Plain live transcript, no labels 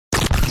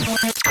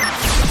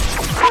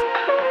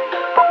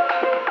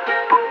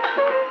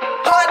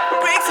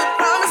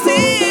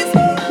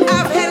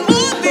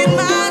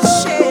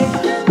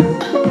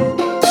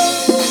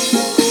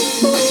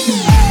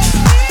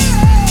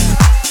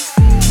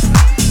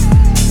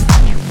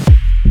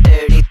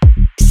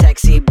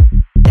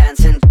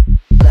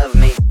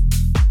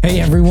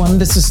everyone,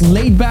 this is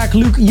Laidback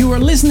Luke. You are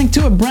listening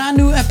to a brand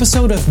new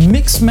episode of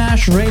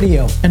Mixmash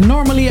Radio. And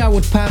normally I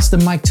would pass the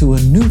mic to a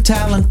new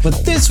talent,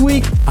 but this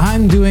week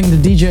I'm doing the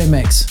DJ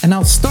mix. And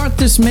I'll start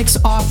this mix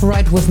off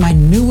right with my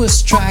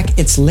newest track.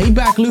 It's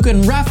Laidback Luke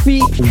and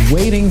Rafi,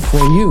 Waiting for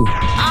You.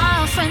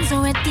 Our friends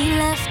already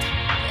left.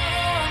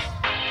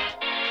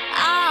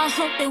 I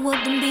hope they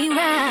wouldn't be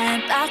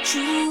right about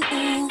you.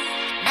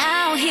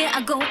 Now here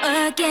I go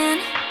again,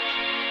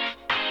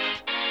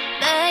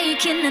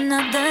 making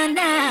another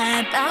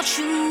night about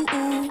you.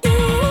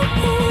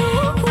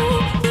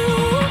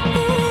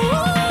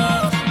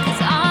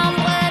 'Cause I'm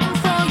waiting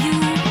for you,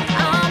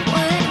 I'm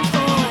waiting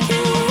for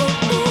you.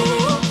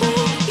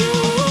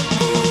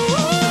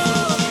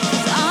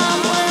 'Cause I'm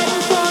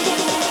waiting for you,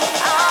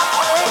 I'm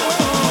waiting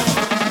for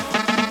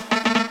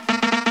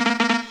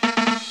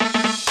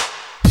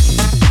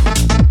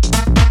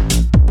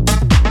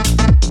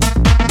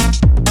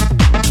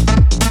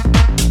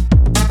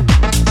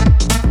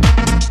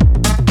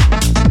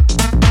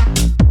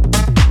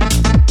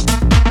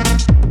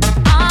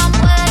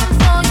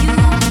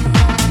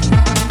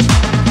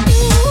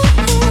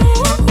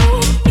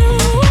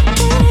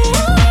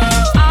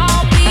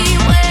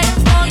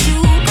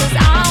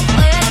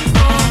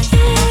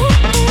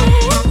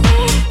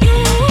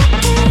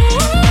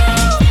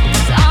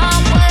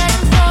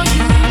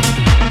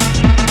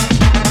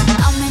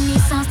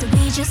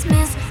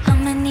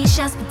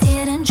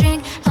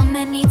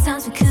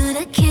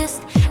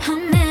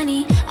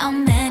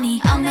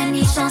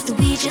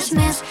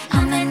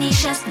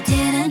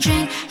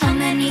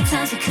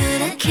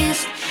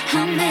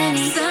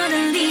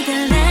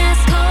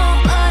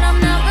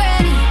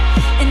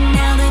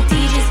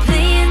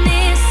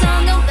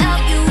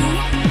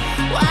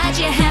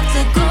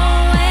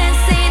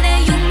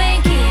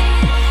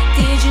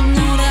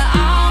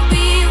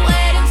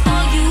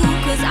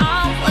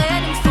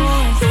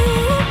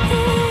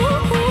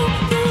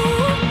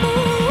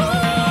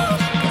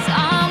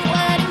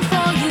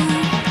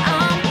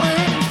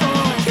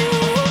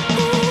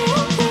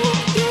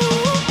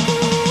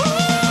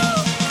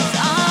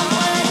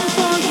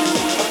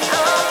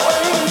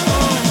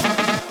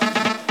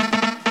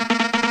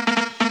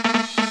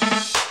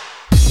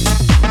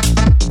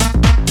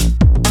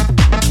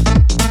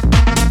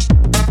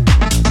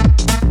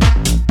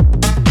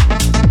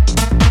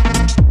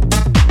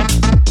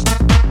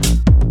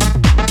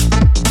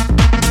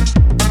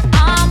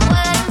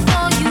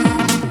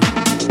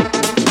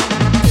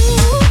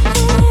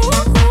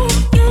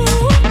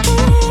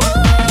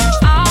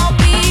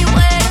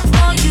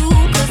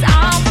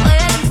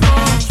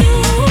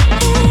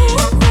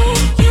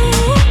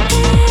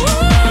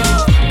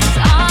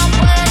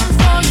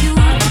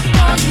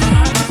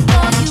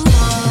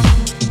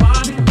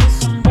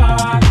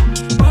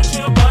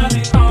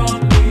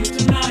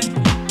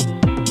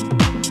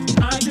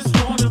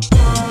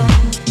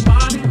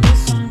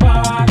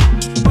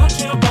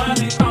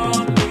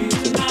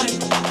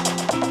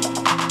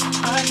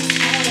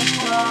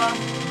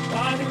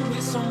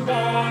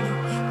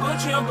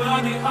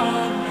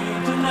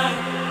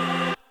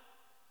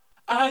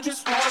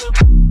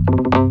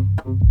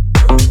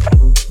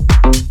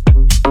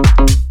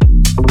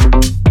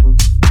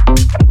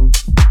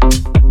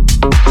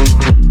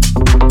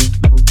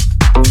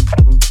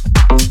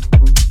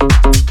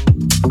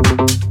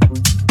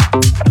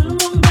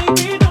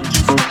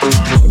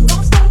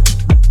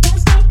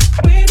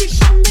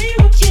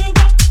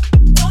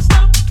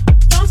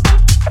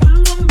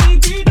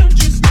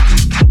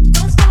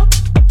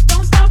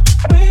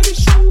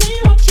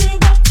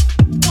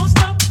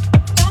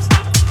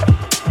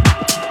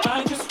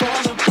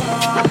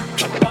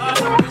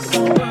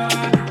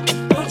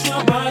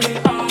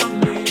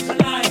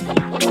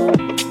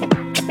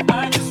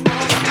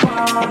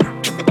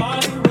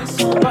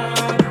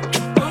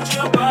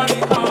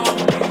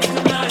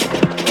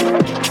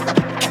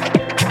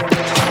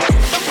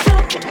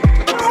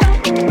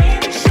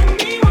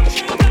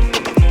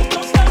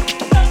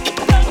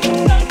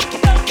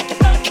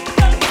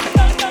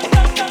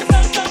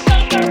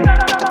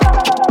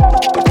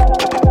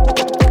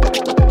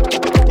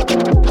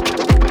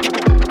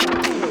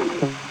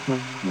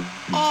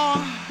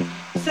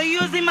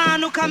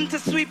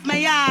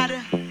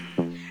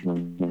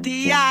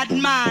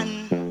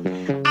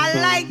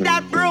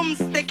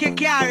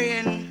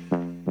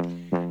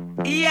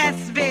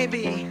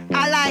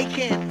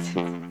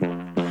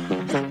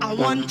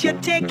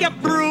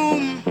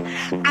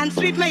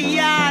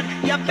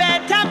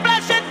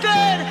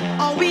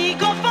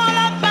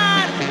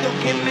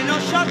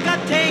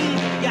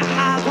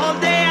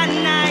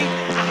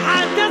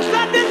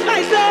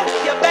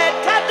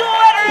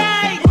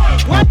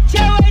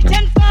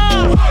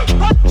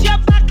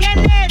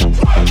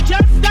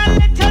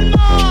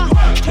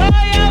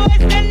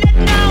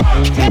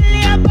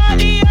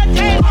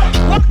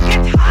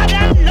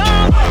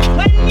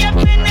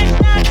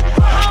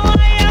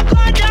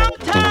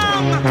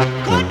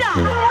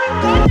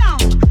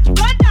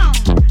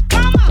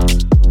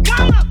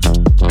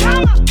come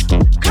up.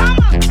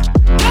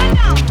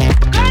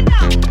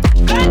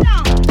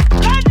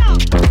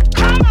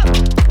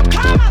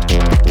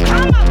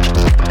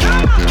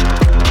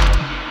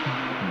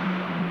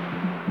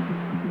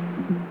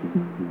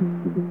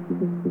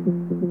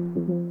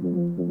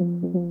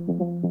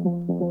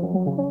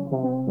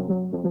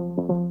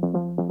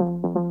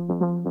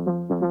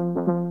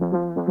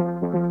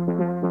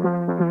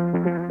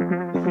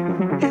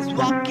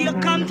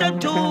 come to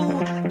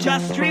do.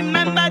 Just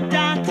remember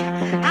that.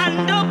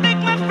 And don't pick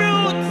my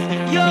fruits.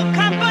 You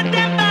can put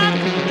them back.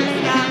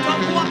 Start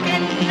off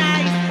walking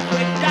nice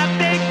with that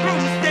big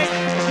broomstick.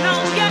 Now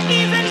you're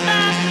easing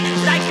back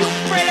like you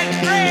pray.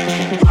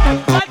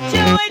 What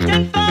you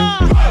waiting for?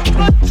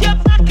 Put your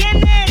back in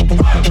it.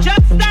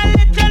 Just a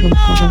little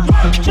more.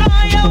 Try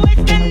you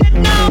wasting it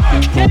now.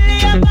 Tell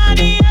your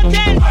body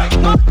again.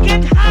 Work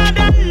it hard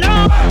and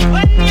low.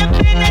 When you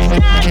finish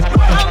that,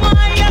 I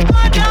want you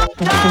go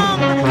downtown.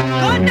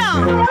 Go down,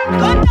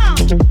 go down,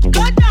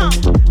 go down,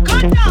 go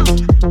down,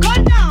 go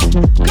down,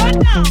 go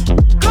down,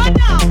 go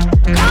down.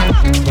 Come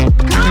up,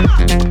 come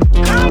up,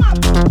 come up,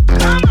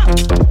 come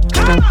up,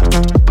 come up,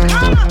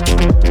 come up,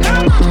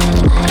 come up.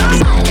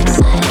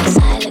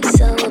 I look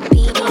so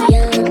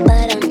obedient,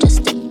 but I'm just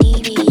a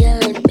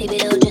deviant. Baby,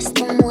 they'll just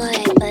one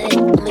way, but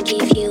I'ma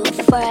give you a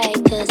fright.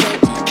 Cause I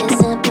keep it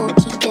simple,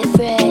 keep it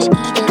fresh.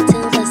 Eat it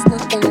till there's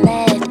nothing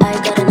left. I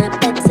got an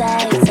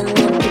appetite, so I'm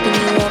picking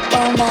you up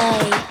all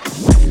night.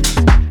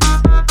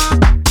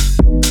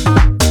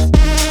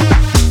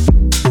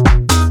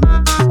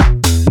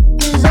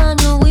 Cause I'm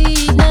your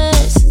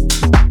weakness.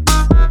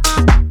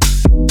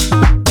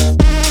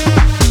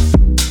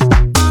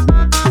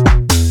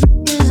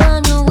 Cause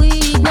I'm your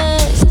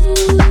weakness.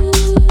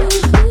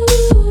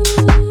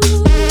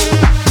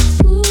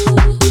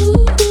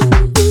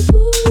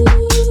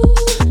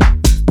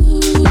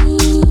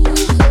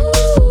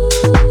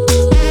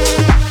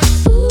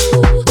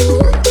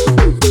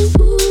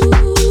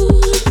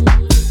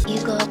 You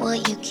got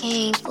what you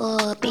came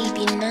for,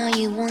 baby, now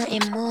you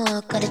wanting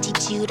more. Gotta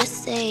teach you to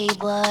say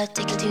what,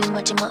 taking too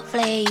much of my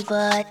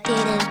flavor.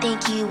 Didn't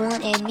think you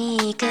wanted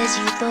me, cause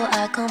you thought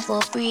I'd come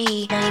for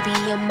free. Now you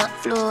be on my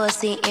floor,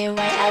 sitting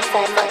right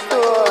outside my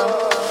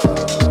door.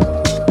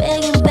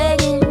 Begging,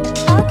 begging,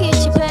 I'll get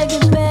you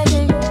begging,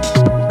 begging.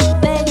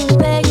 Begging,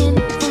 begging,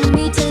 for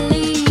me to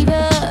leave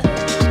her.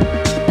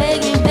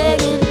 Begging,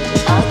 begging,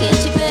 I'll get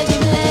you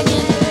begging,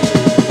 begging.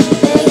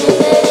 Begging,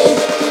 begging,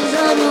 cause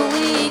I'm your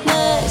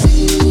weakness.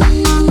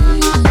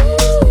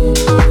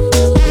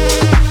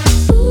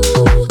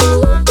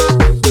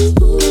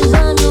 Cause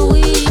I'm your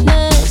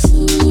weakness.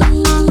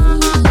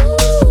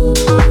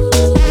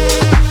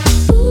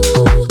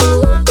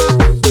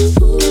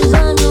 Cause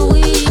I'm your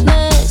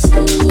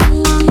weakness.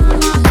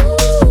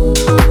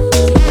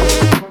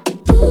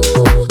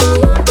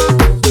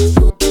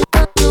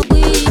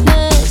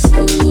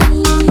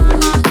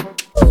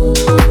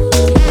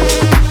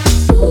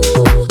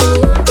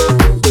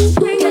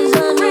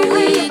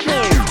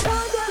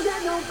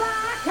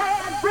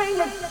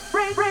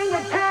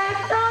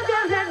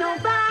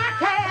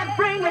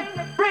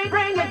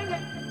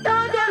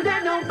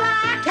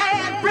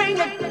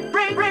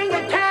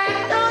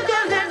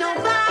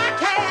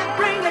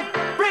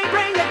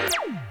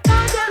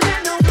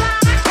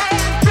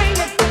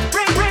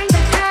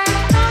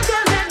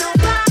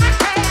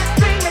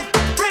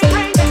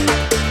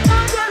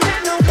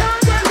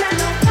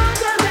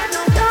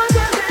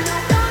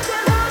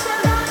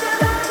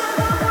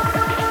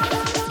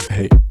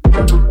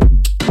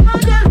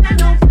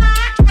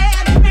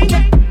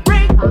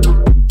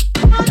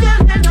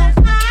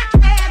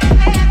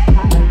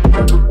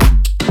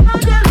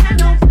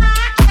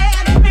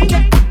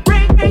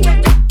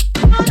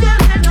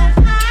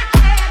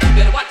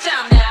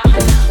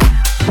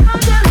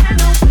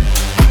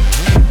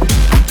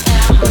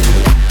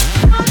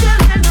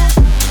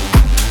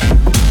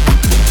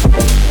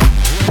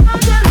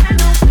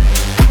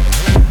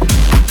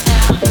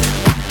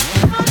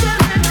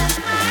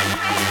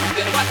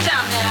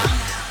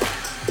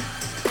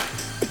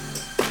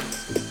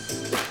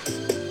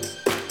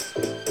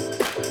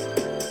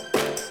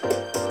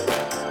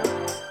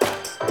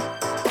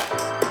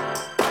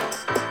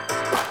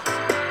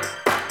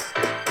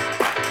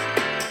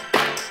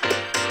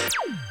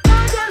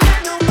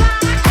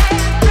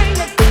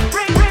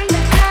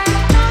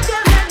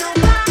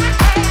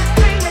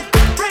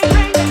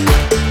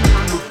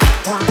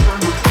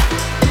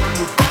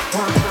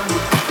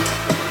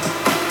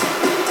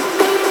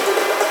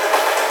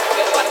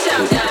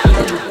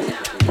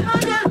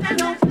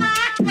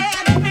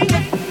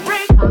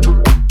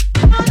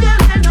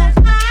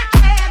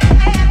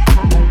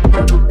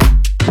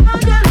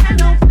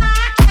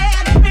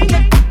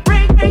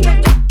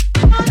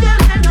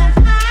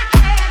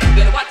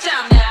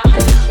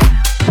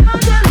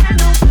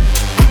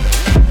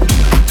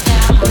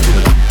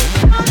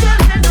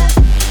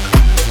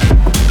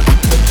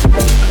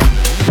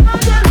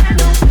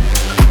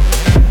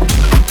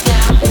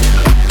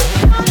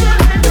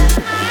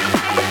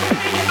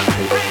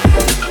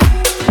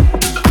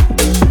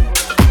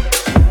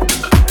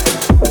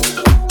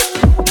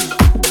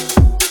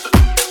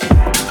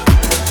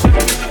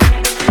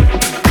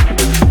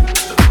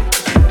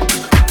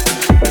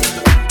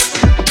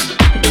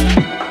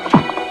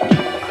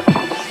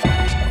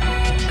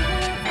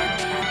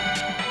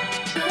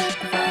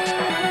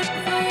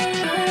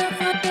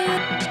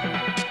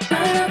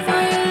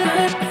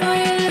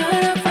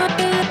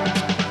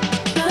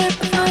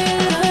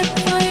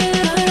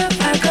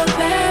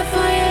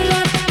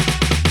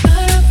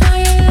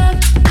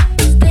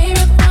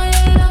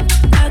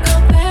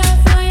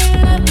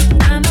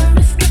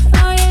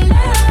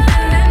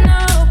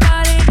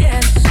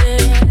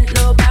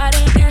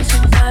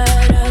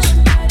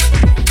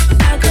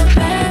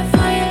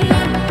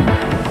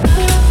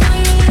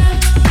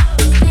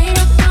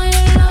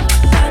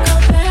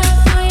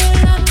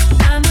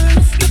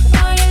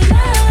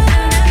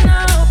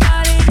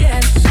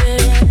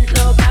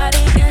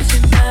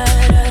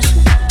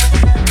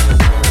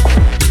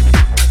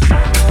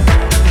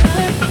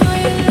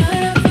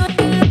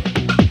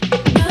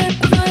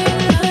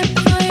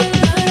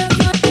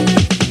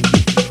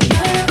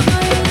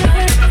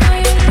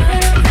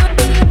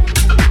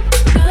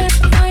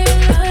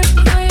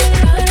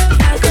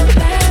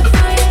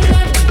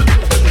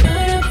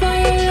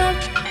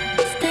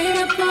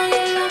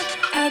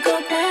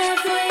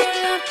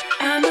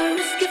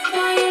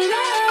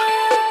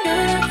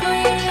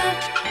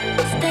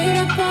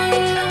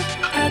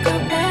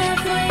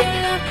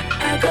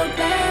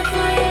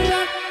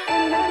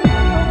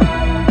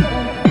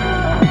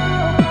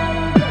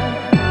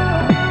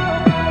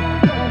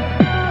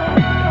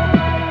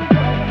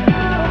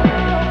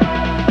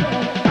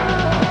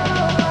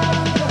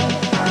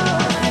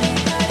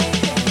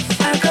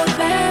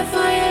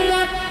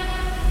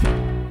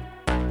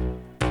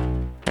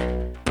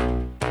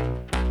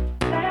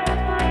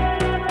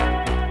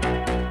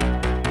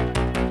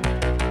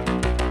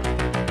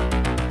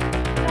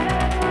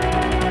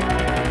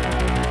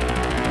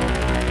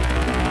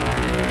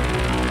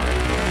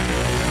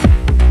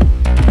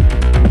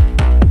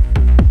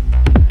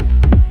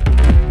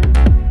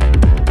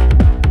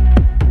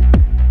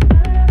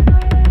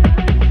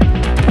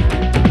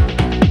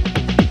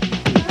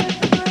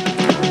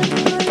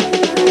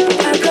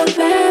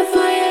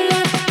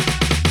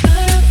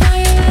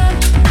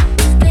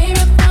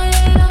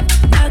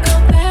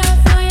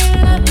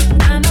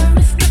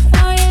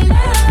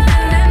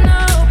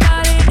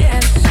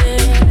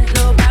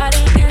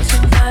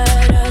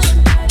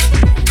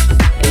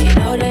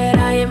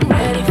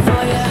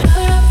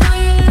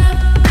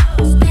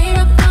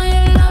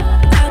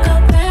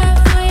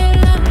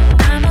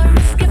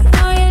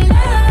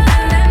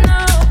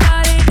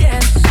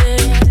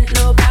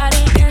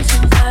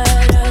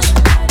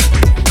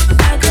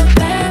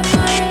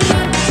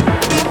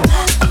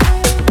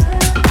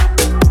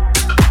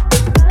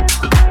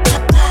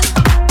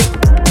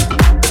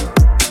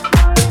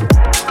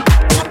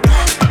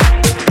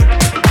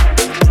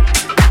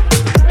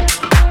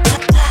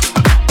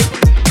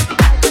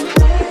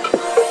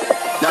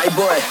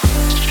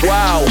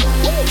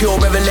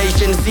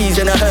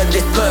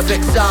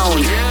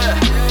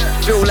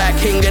 pounds. Feel like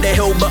king of the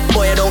hill, but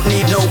boy, I don't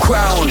need no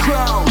crown.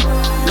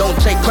 Don't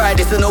take pride,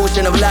 it's an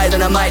ocean of lies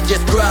and I might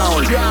just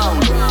drown.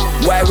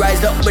 Why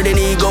rise up with an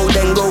ego,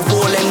 then go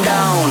falling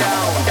down?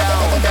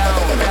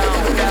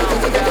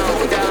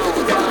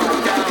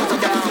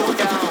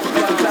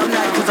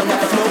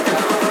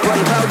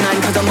 Run cloud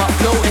nine cause I'm up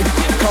floating.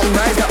 Come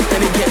rise up,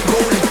 let me get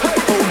rolling.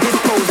 Hold this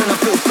pose and I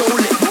feel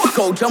solid.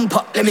 Go jump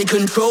up, let me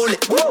control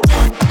it.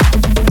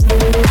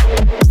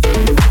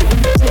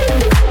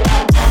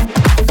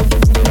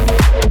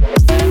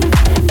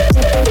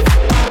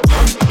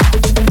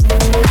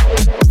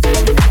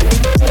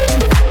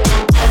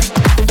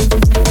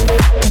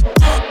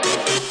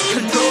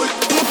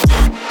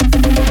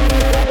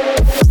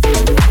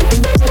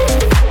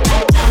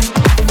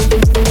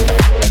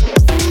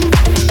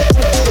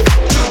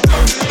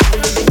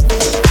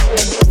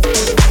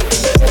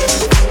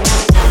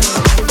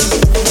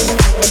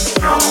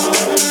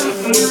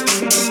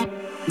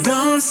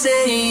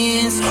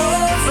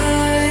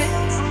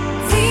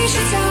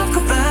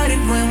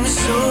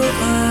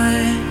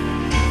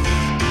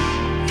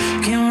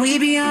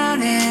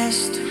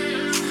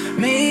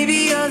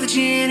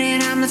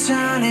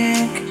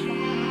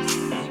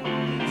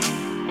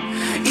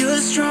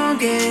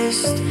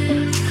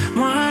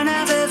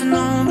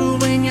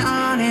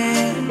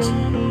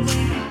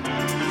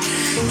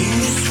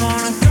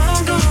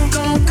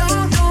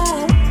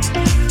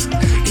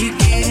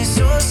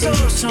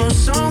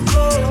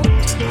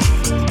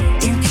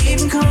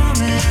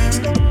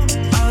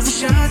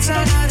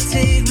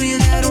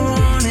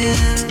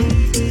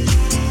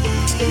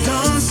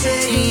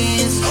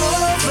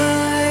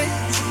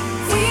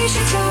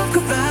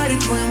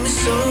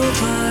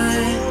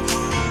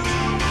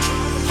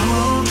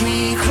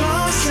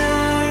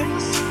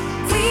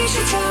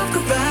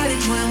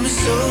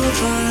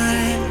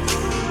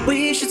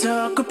 We should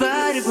talk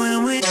about it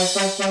when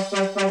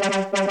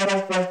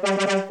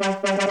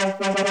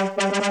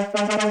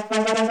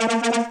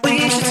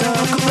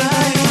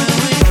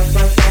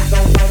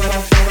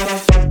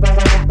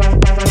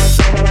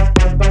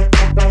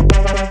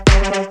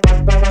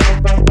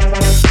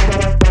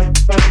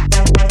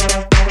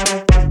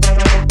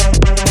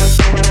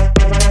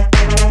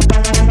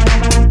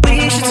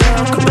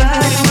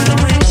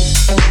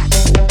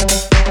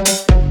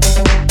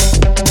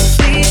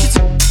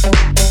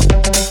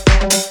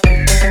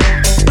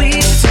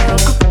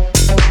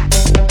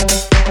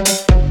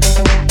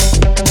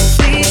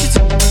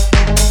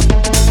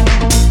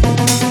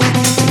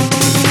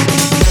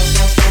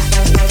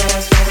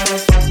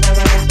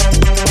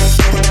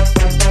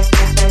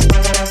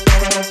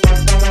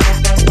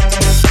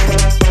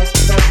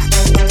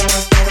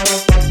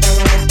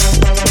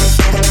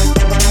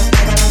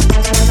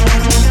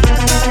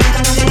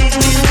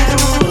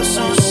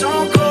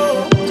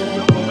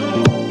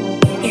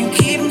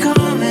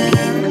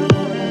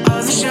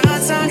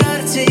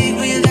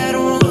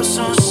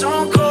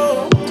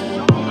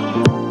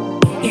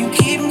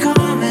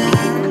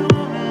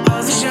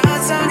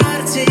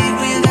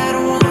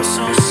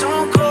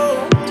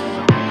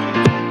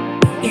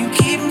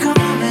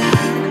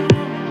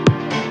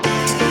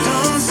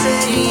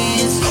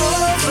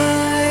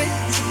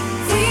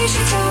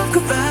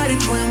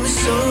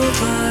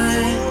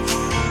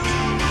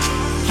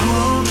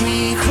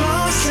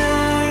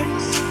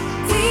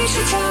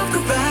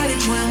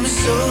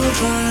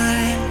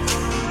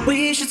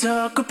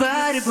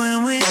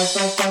we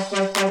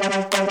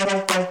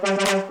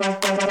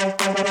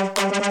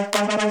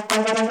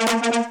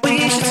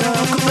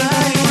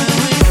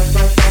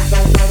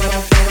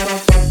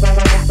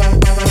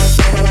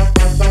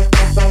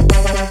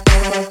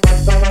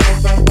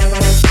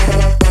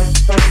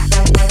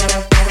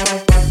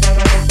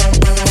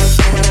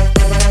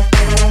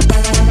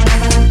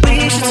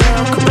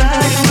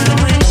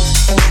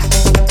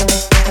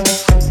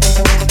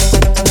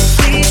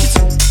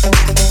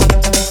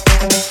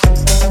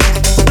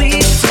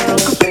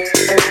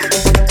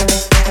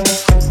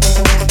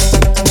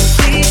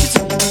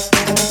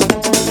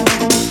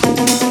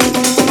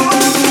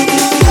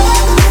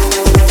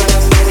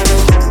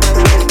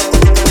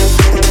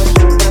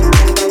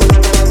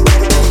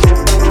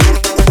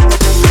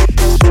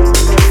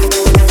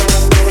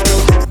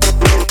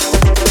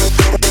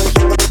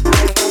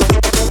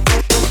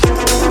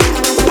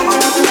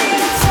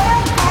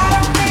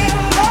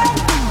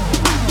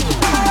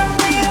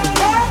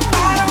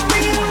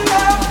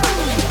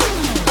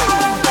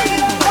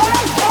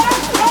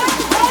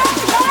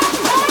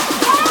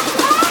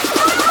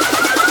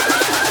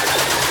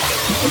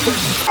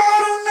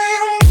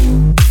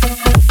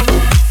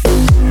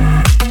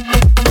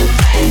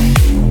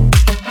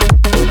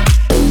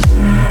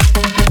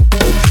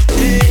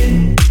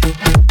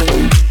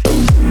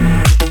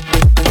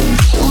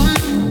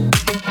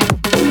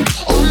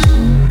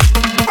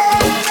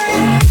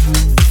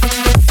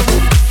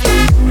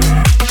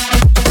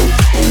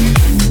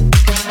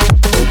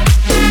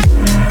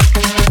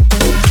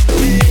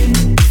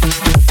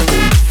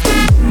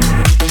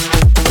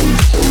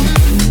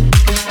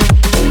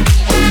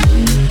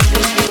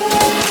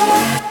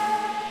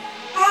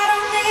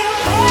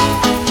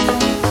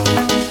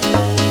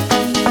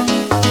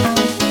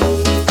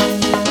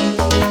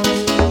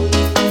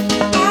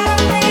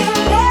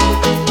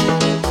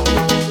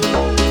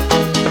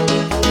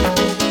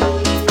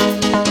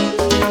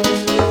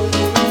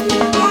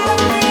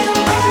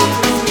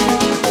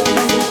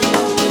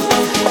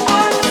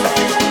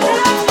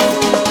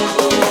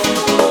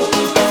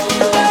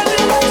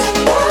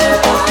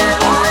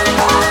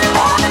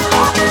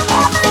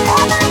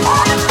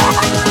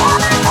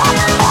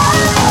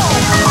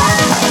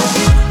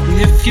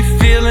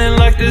feeling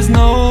like there's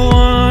no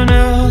one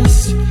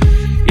else.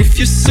 If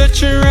you're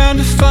searching around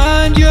to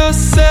find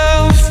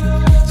yourself,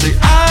 say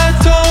I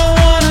don't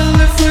wanna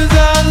live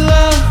without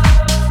love.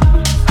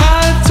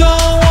 I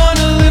don't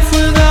wanna live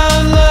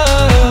without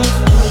love.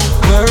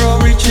 We're all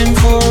reaching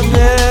for a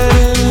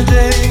better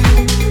day.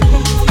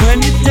 When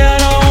you're down,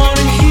 I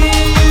wanna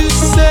hear you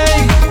say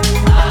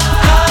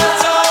I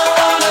don't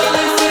wanna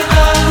live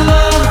without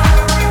love.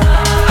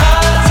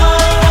 I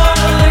don't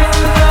wanna live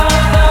without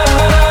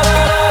love.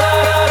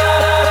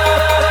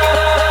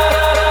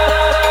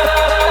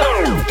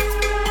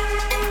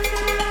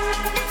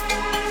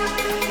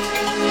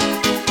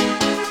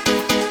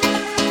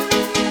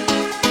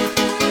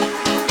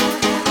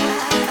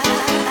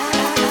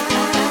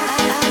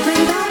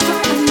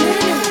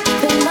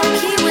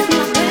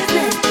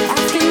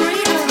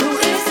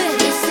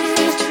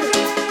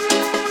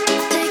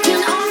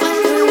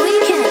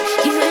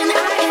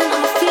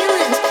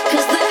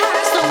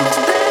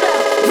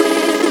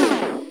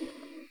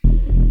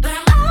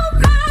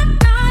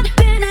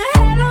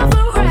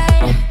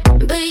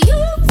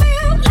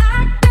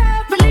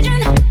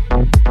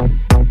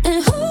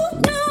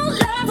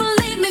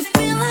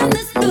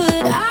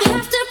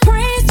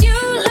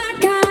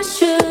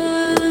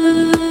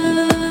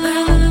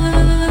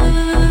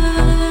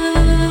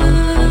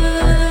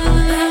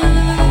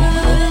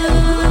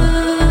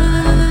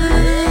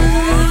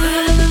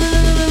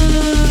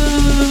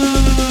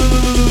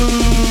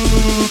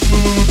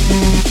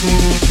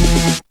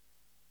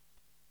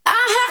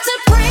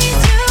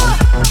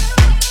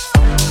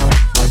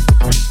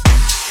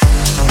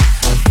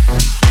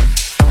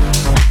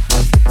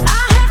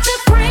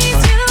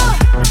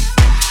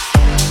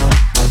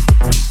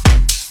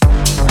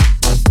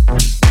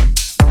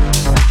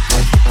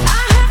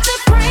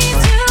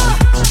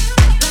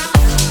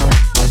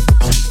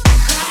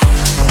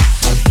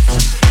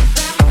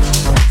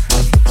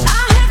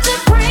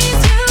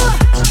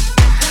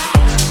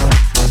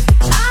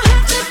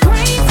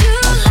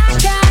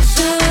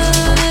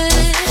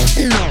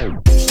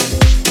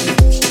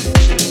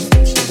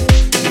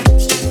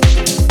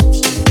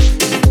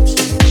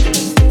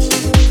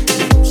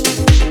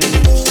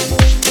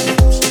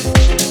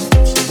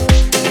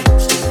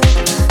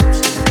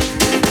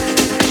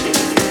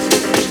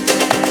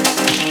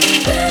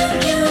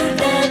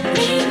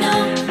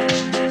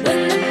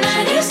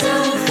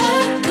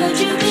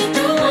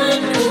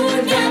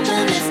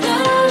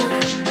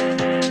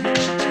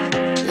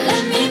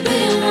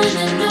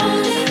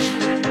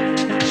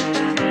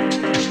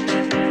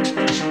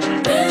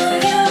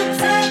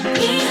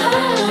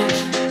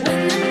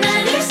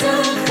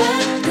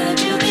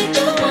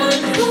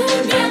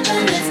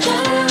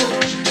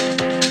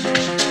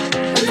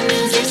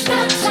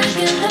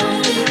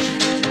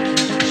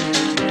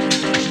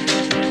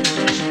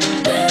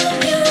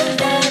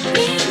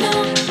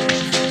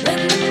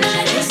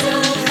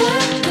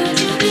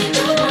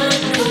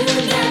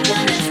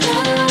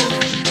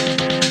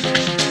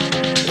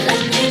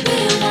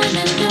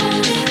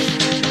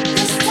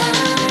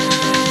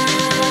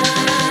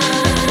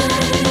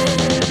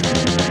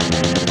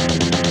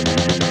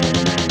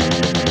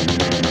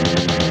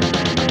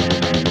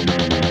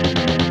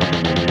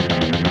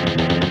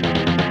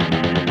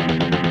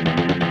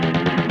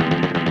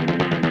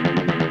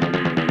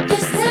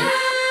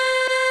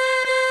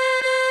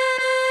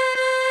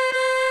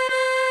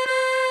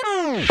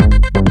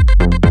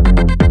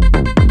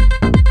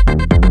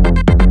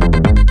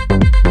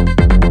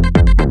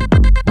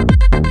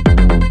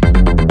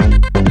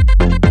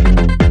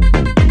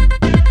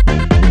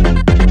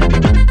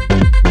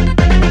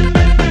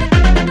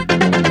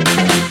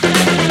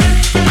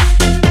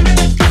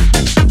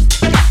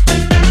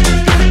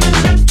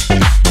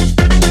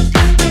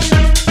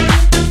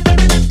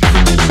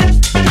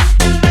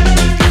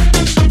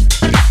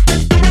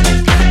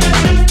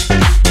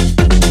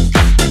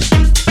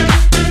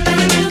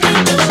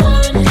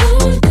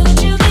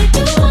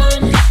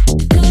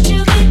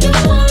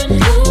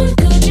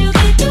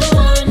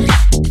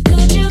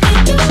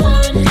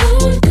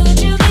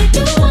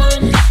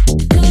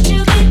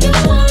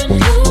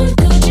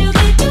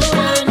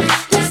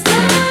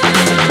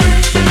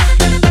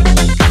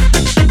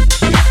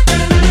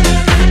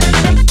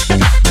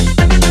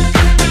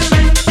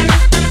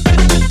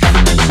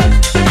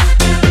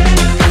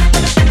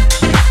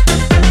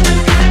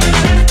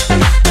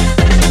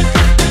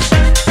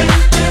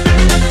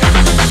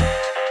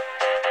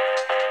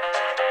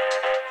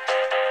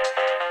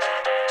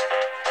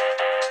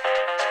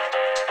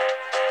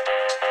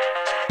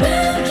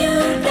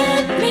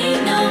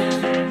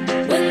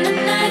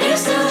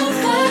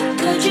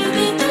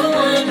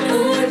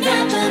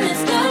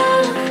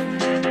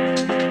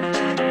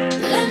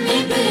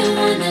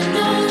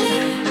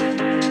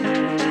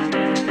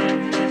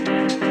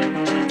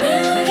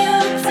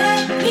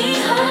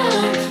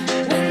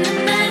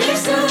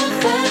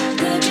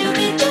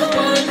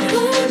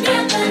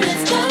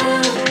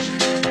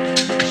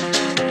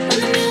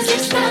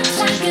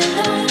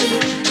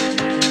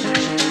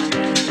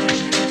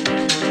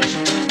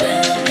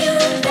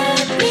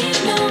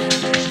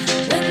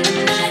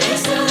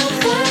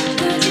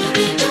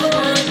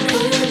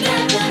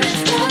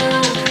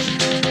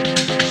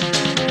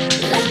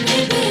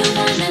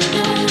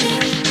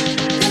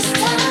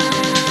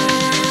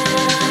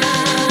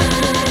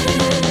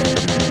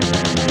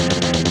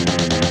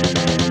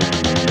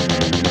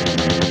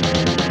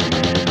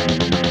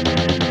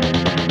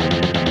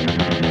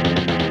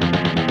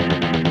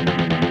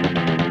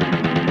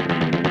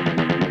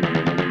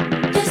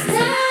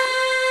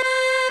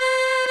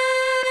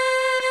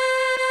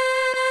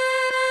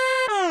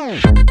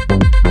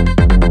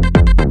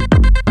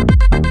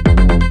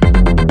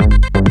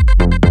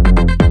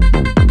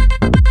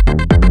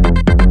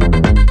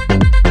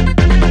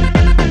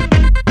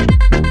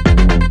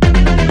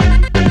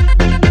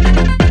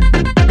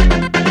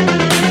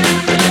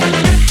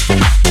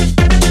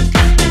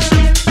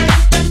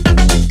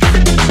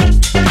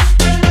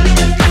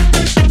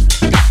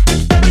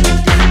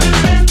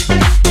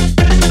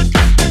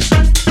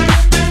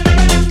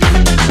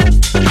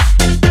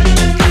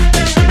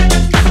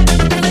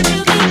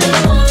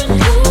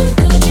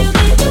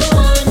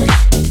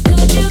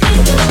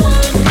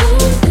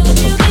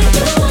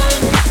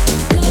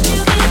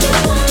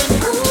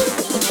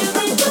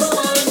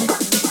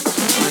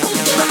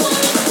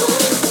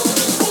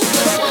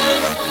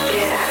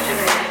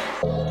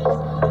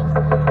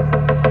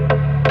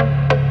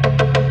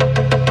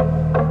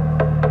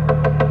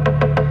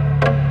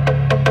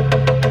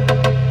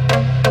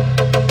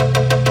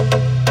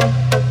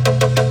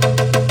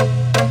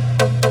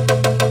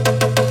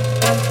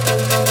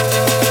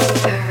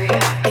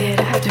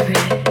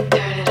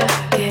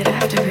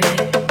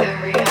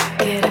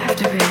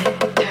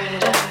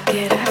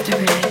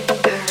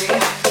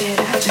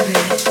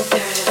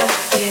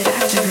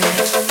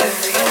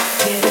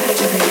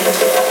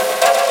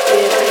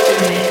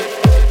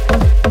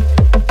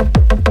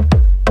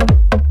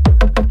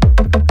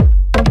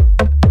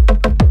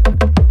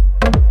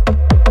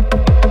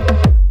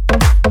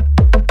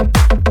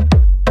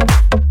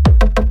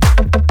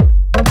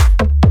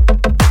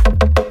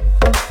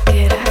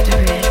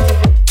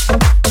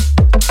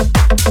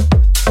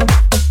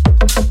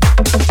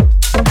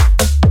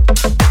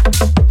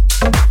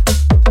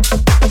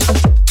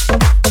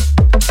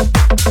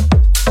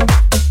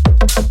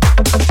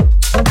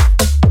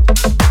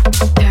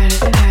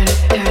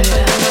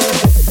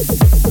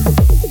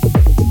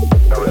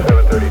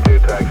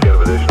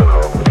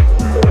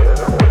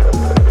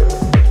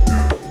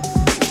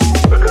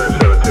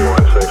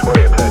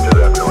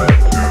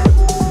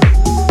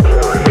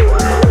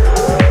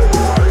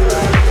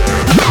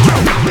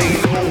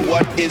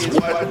 what is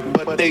what,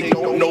 but they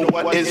don't know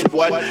what is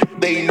what.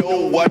 They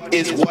know what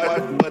is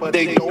what, but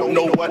they don't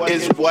know what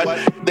is what.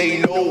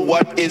 They know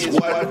what is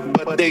what,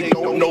 but they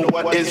don't know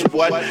what is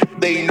what.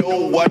 They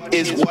know what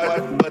is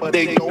what, but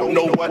they don't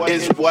know what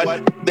is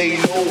what. They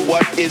know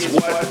what is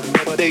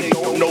what, but they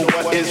don't know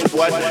what is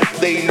what.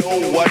 They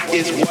know what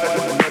is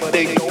what, but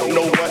they don't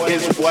know what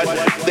is what.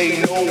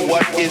 They know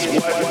what is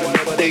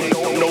what, but they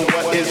don't know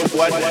what is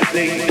what.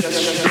 They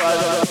just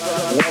strut.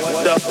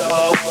 What the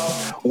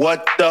fuck?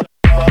 What the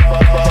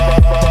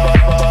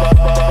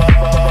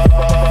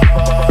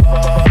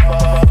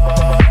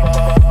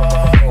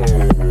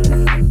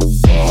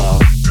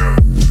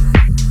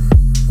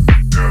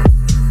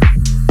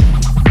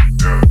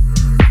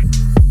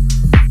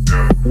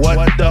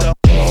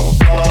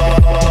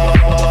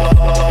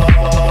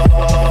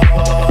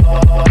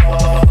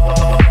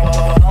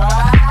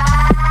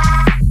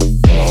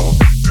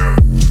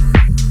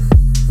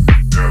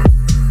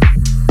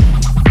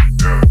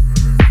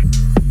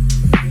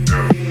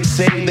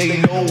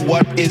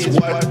is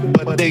what,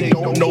 but they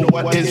don't know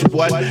what is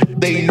what.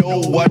 They know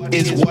what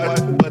is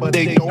what, but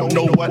they don't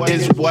know what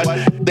is what.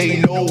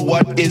 They know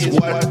what is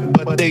what,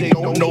 but they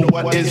don't know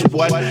what is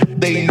what.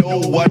 They know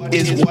what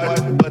is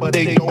what, but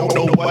they don't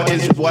know what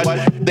is what.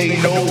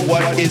 They know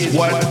what is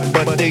what,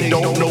 but they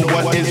don't know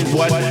what is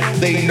what.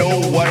 They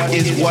know what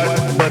is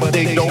what, but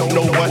they don't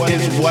know what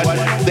is what.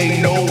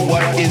 They know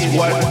what is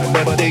what,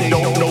 but they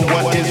don't know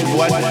what is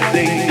what.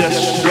 They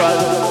just strut.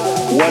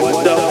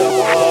 What the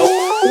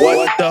fuck?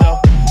 What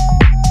the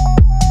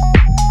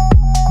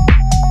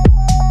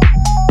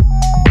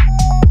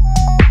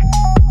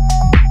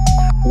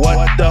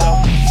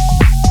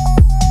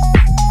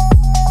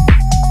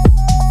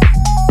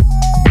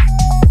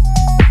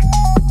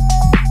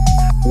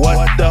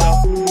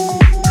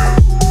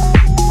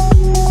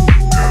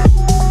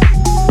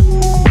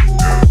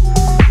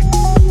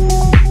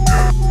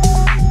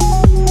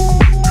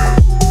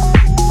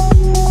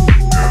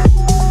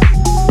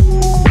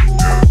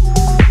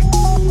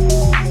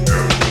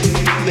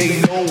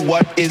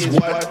is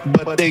what,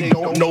 but they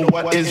don't know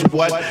what is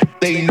what.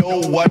 They know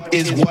what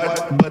is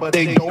what, but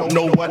they don't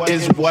know what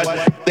is what.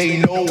 They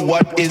know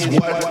what is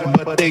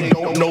what, but they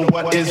don't know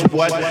what is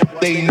what.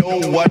 They know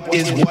what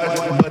is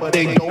what, but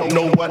they don't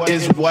know what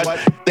is what.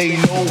 They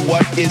know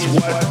what is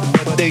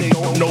what, but they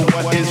don't know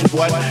what is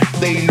what.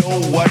 They know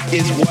what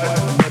is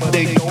what, but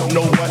they don't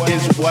know what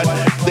is what.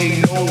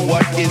 They know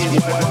what is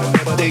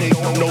what, but they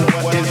don't know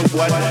what is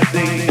what.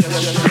 They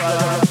just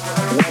strut.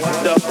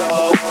 What the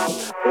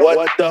fuck?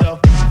 What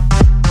the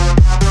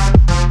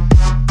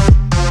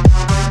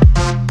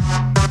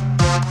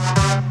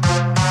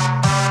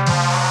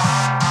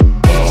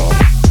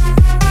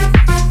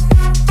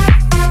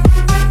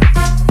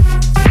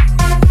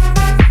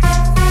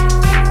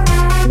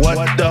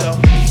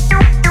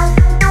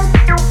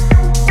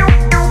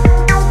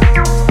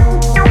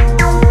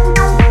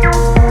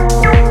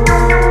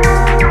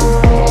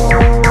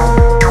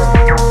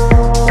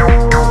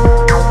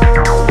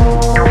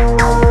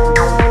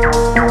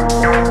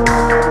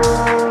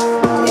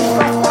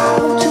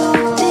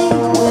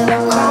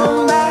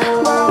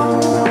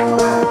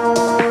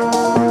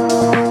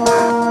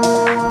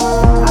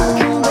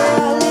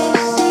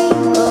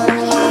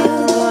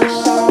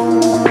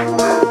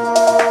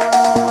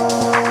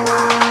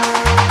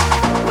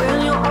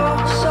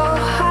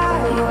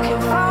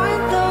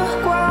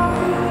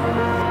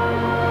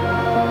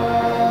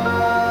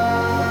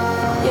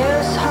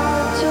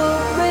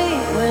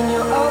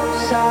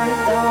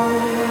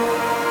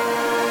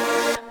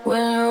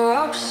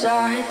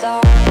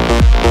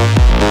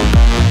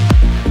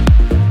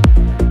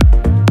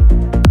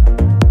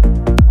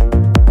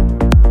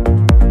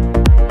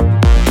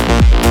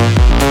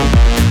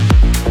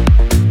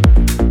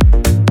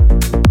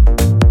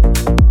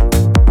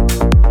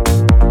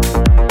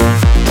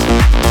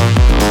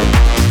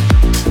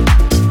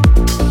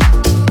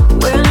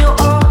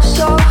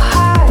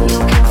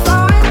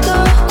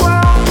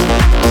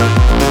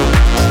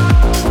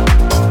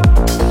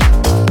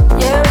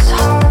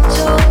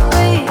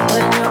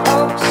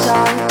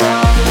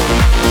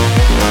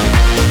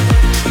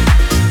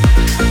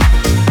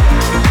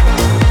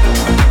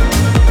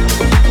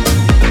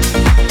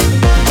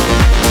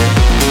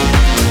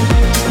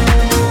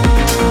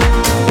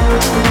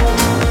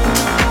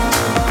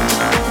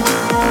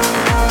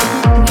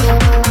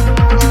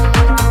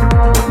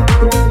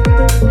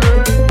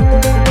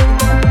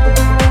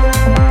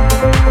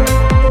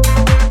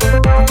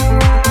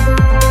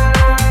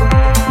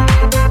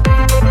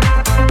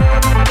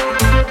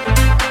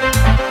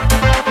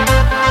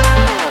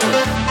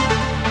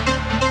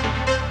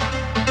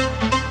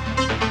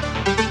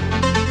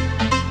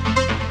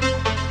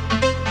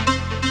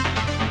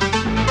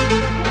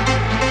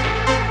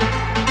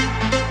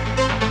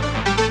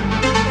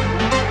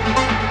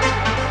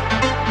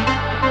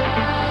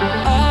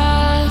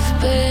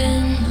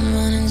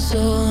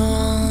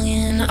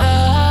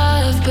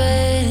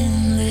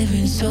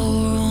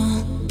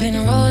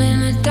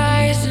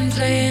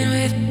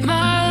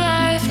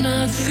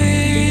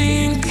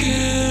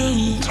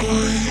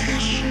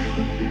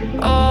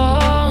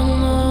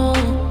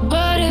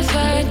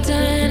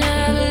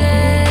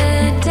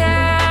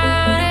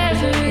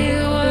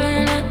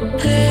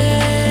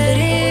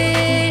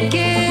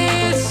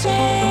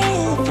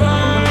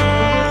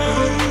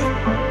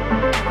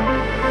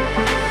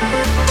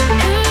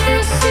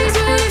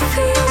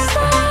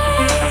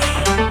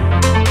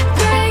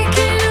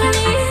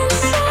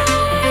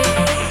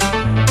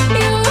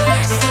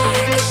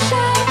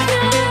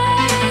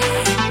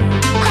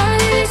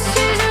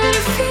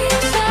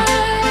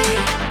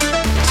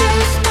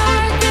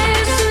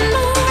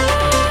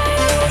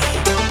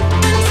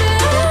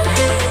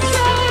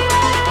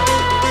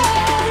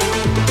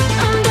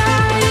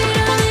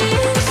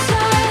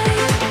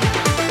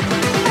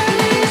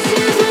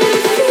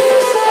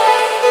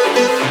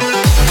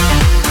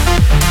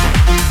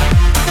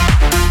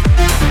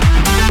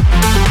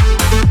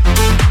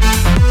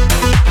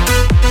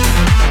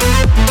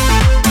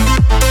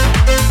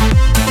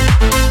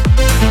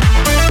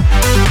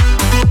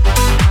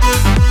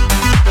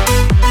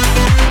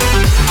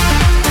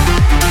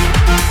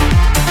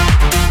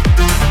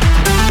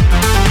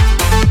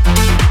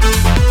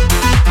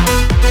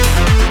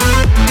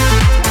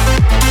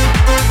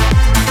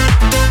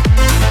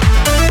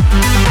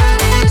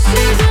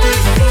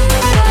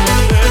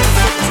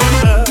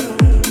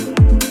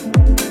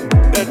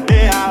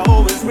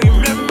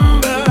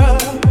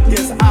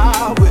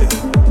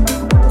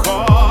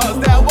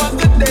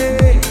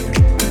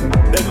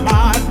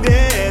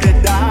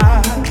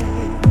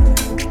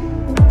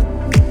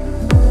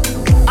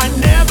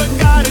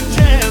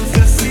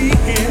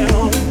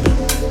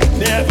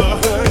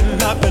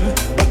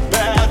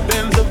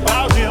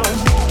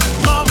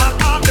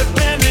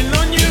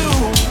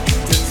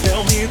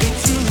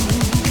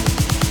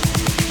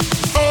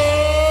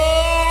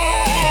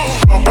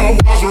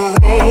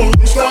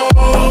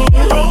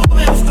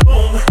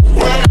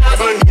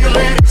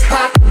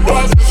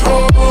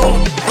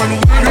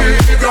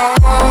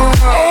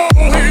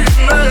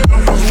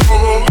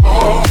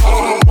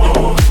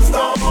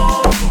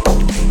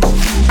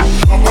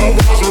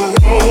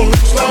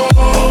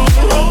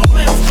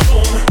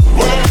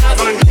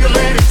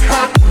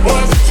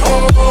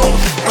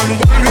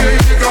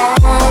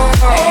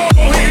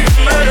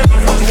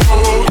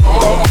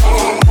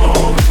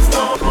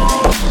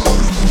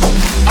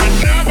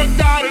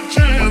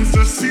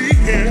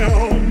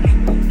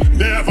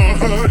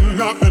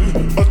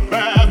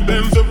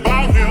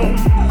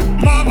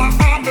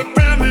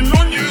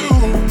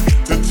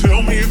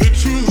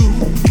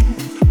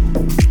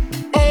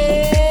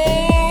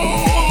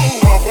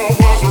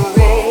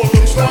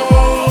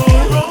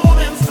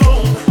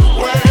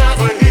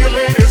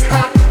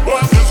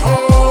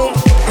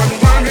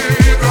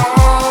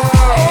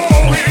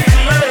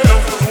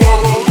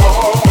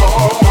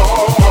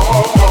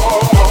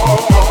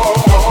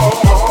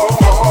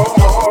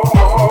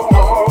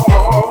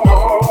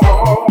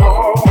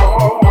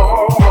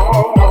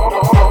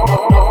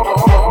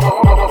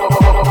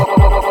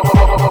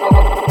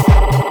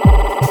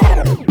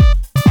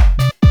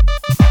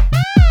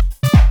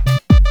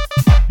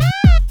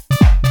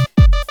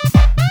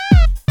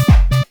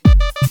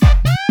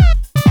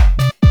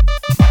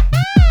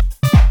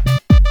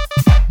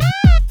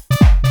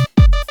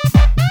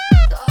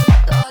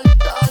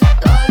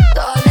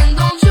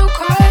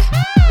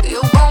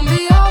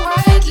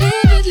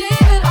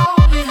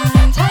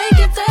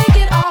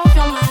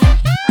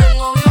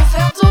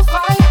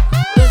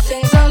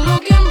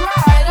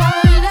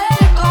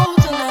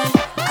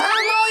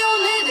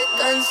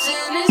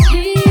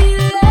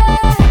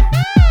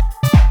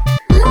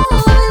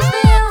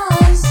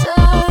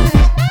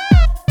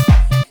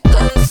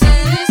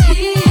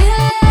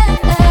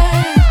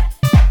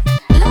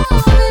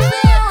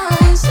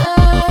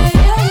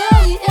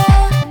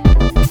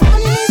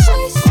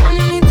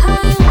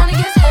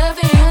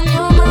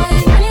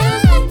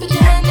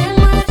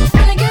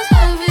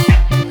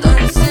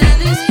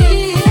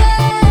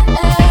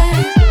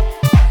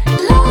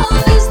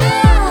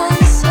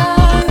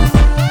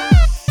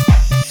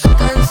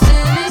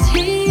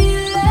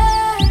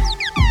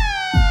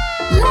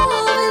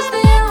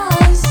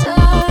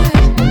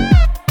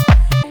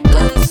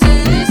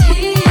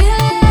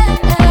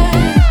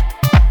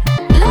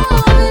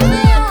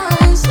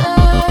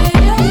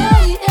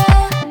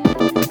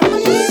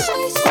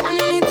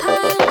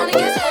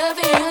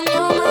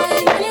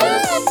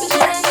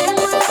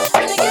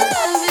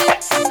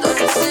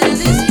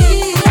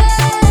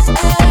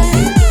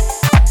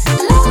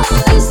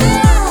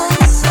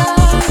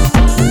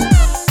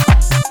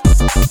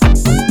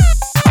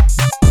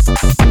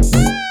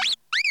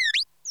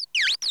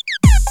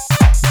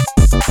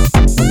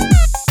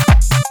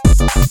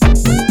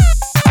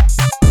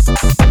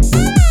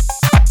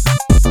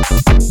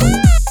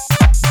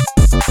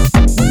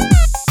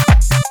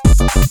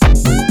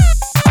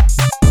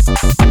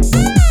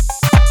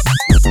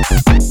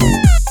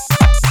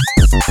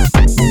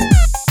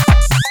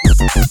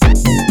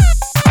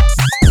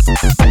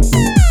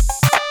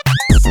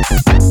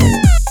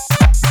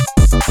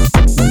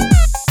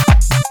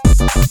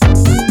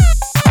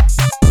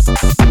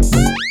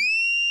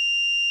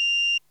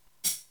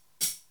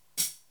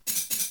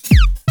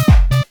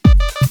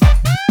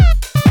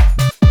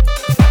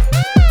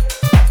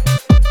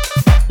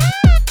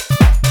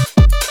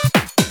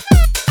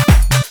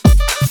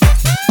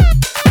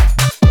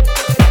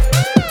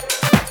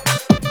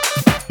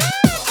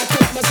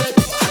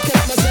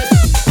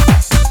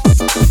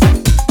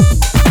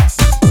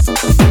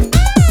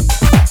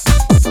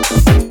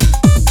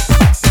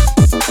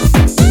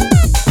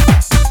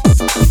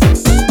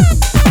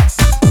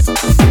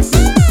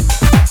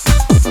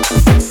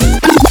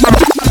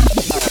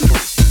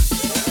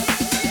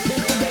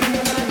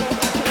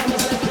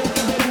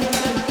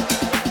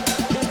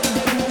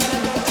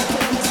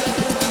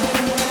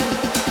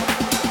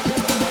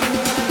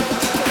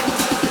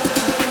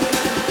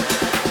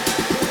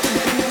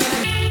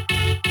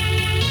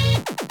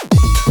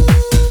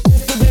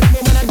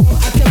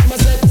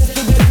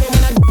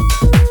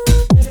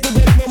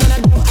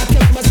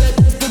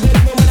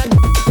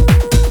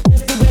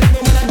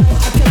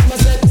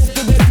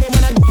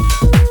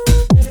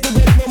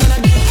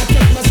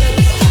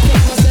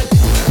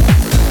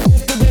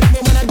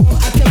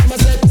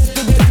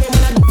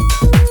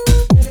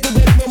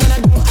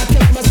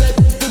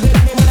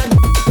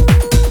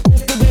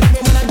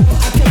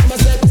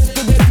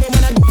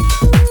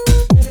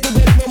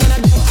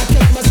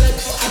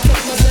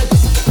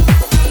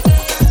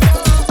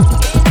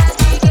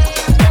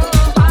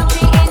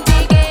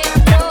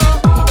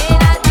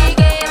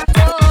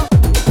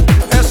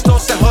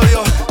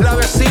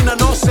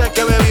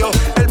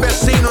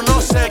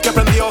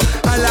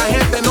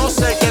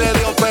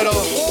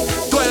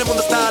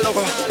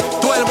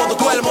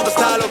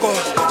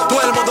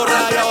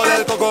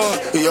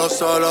yo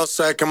solo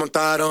sé que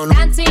montaron.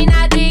 Dancing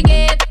at the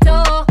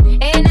ghetto,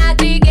 and at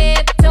the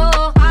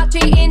ghetto, party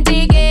in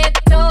the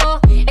ghetto,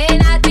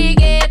 and at the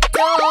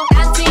ghetto,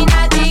 dancing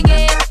at the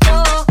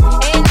ghetto,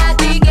 and at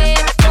the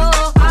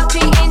ghetto, party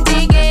in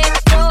the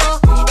ghetto,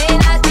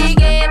 and at the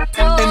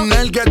ghetto. En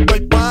el ghetto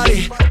hay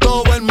party,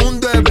 todo el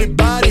mundo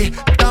everybody.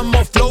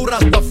 Estamos flow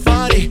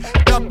Rastafari,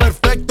 está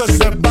perfecto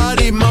ese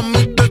body.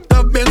 Mami, tú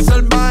estás bien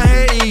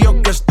salvaje y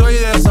yo que estoy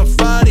de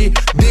safari.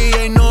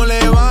 DJ no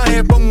le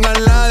baje,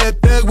 póngala de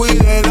Tego y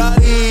de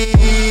Daddy.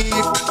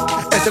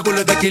 Ese culo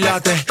es de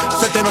quilate,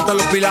 se te notan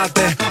los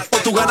pilates. O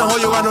tú ganas o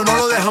yo gano, no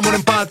lo dejamos en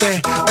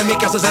empate. En mi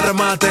casa se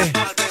remate.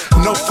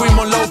 Nos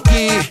fuimos low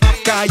key,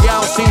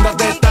 callados sin dar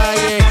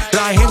detalles.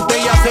 La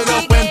gente ya se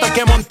dio cuenta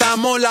que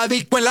montamos la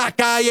disco en la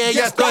calle.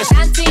 Ya esto es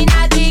Dancing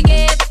at the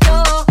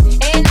ghetto,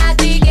 and at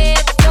the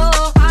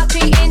ghetto,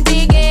 party in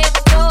the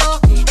ghetto,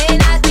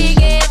 and at the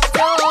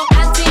ghetto,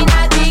 dancing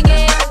at the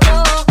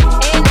ghetto,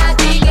 and at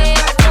the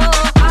ghetto,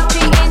 party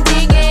in the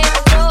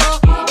ghetto,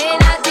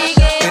 and at the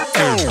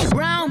ghetto.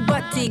 Brown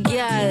body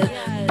girl,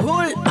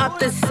 pull up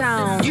the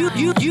sound.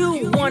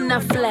 You wanna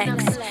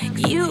flex?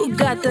 You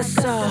got the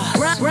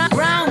sauce.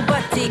 Brown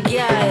body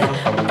girl,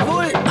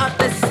 pull up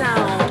the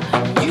sound.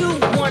 You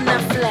wanna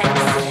flex?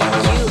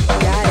 You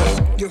got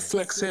it. you're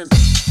flexing.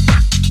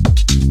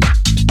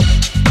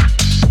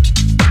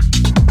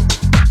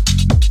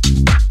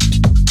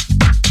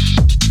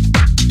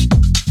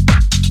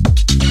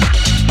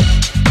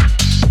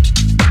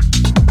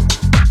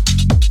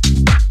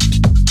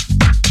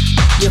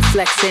 You're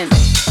flexing.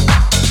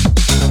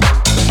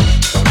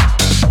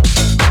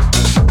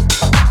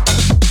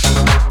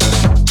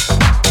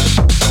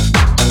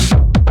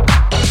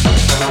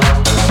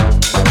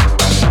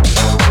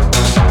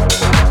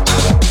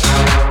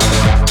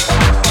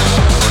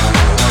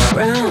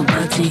 Brown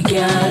body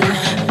girl,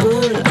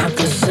 pull up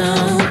the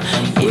sound.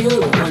 You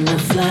wanna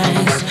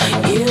flex?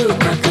 You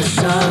got the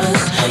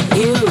sauce.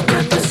 You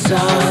got the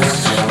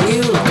sauce.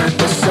 You got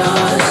the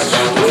sauce.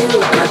 You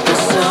got the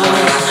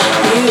sauce.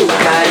 You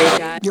got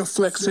it. You're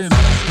flexing.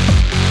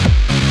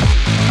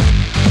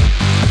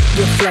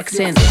 You're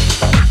flexing.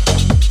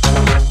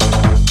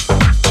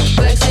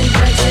 Flexing,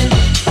 flexing.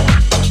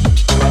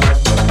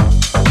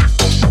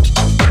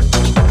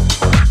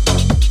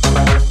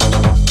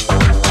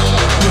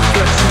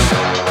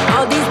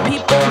 All these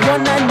people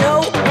wanna know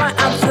why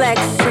I'm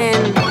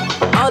flexing.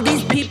 All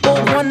these people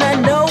wanna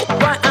know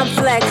why I'm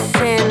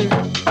flexing.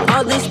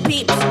 All these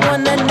peeps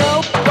wanna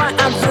know why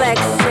I'm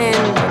flexing.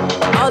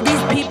 All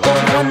these people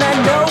wanna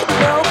know,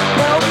 know,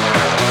 know.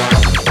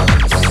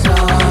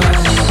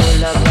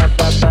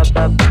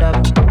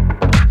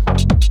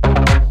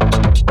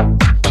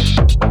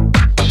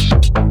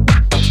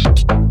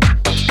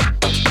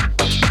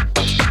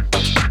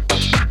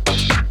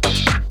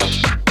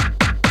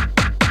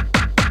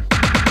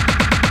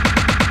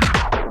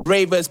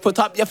 Ravers, put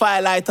up your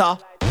firelighter.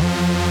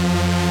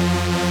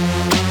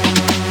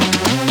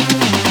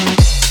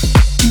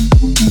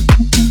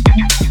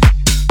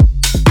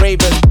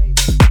 Ravers,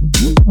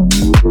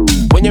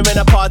 when you're in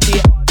a party.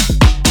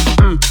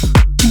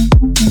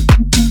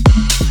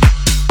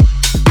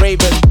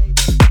 Ravers,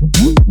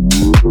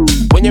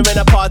 when you're in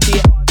a party.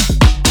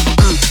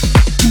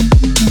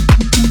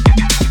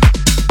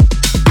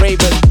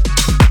 Ravers,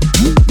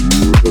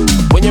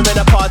 when you're in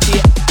a party.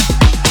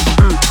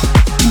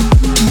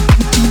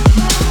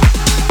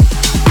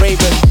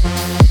 Ravers,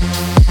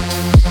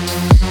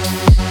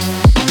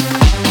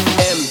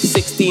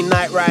 M16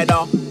 Night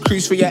Rider,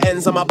 cruise for your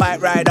ends on my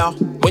bike rider.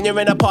 When you're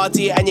in a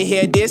party and you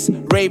hear this,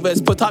 ravers,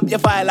 put up your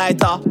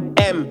firelighter.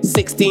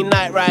 M16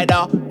 Night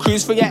Rider,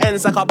 cruise for your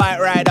ends like a bike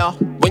rider.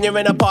 When you're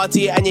in a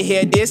party and you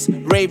hear this,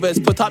 ravers,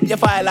 put up your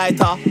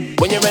firelighter.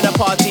 When you're in a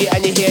party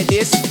and you hear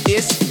this,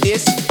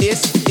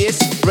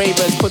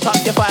 ravers, put up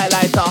your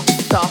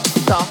firelighter. Ta,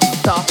 ta,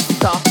 ta,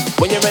 ta.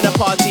 When you're in a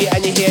party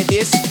and you hear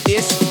this.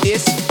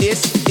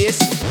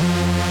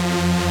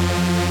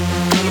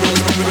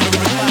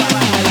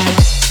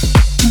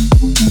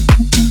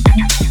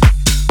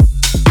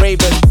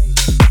 Ravers,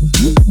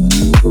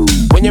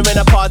 when you're in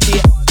a party.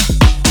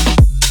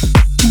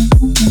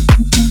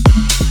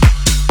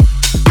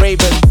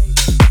 Ravers,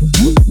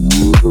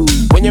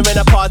 when you're in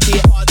a party.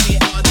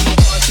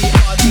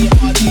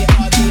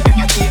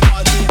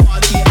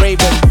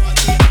 Ravers,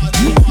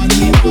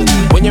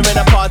 when you're in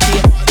a party.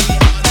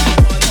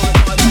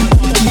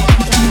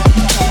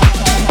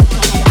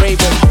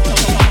 Ravers,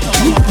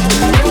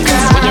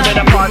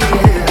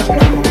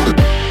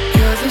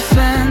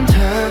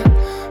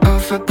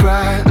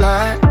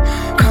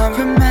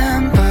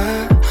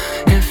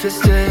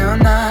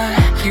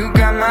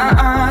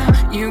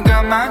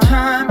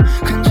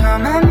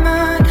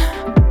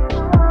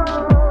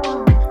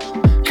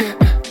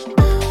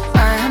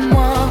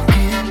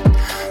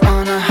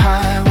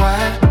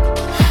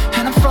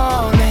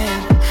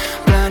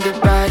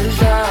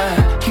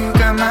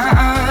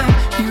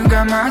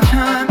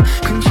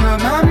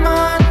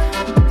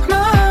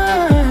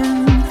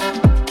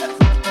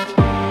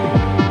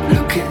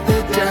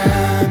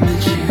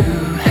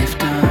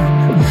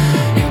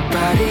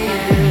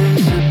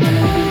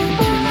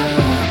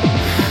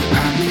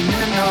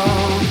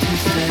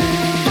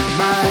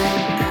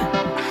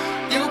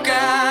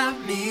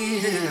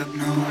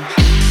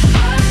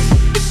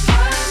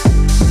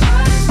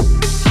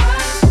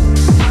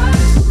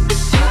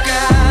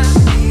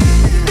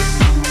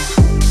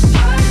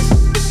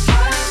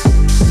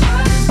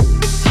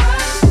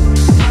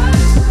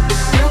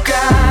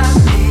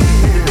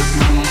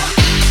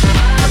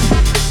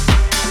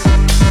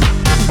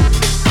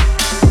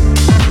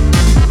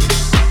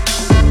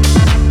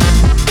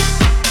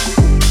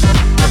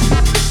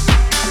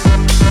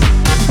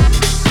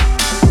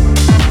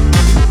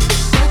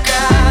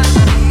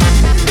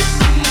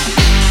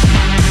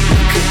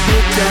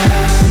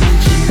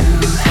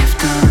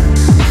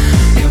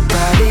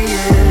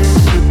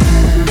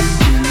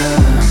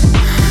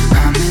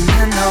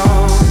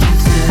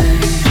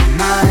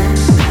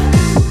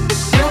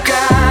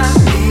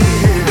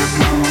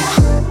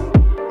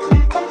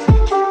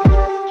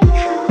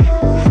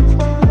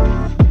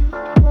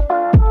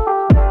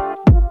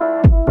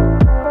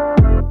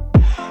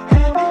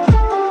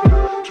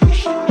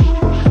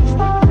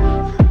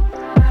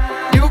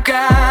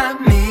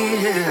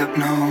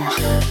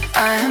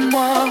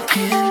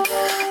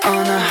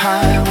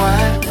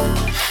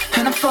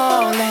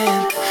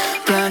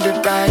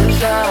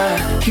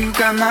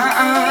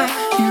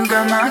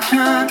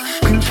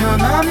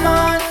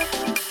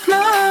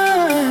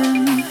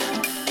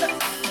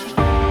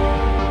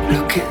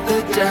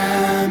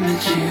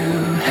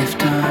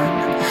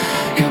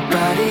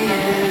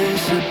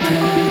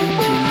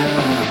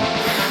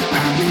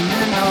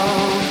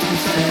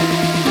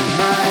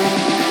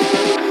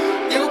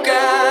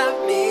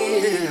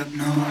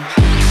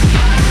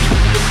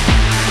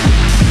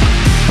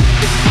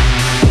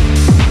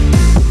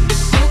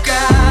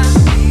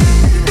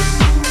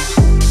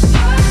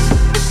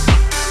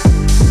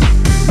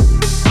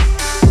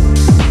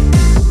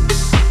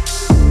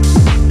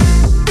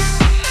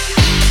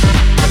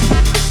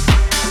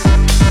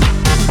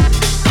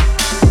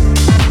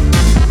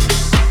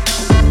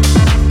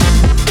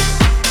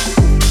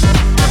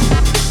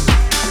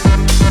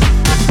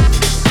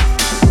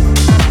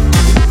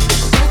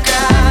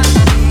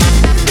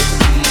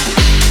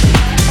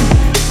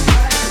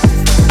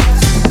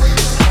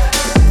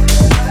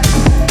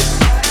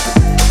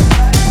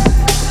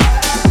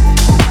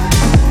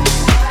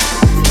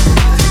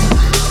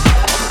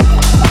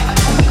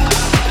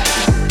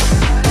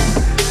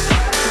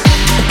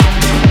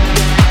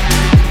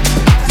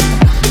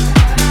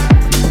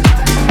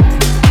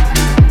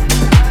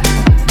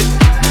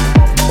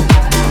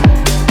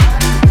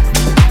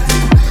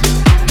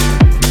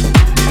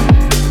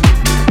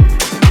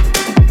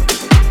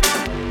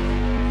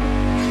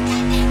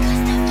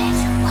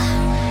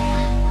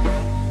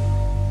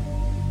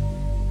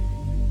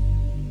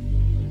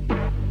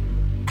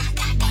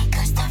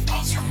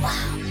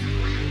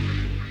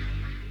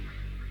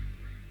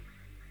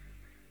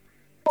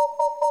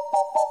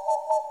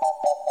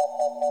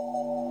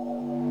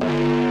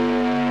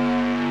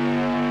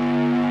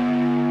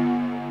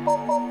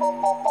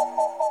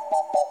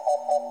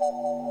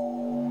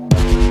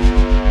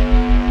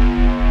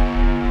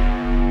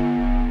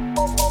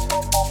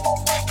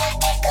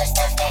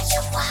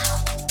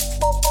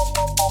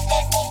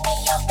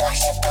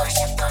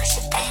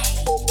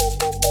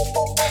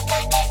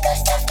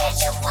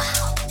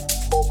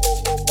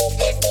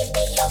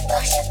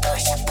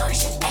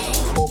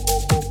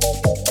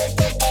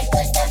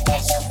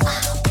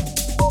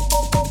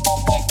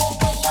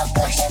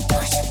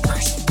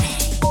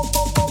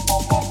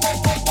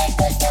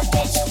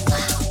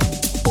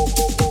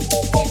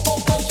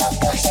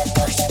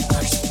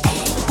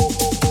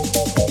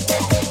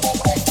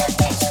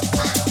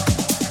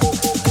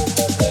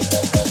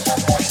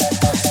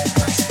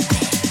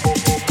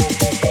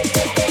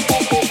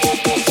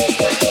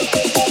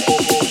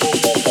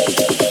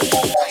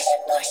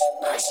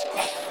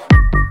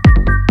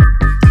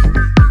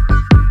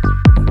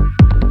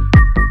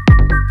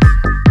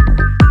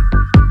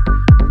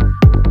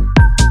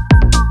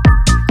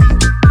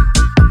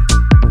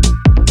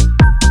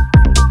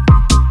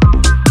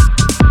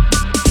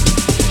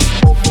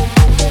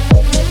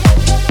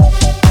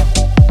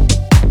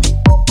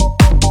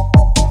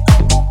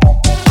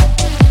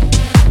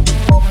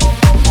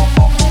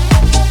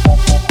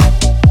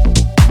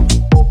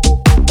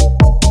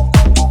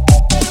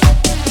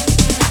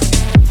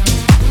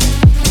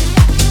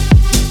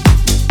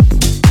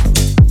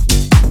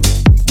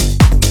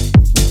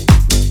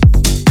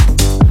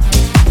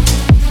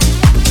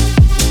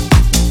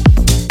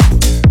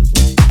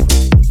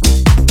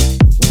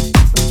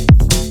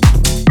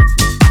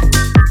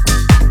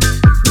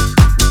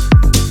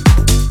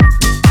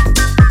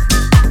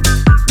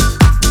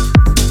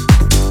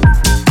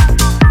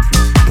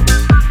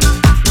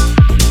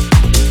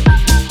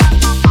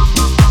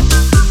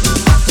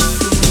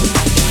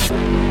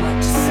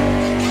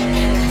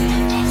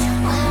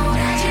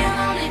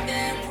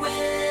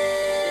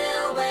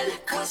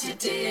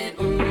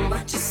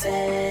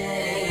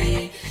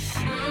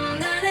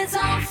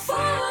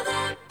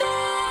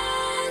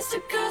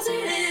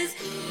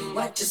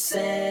 what you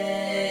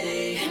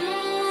say.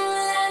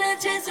 And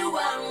it's just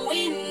what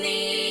we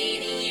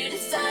need. You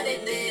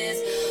decided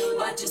this,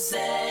 what you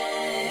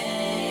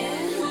say.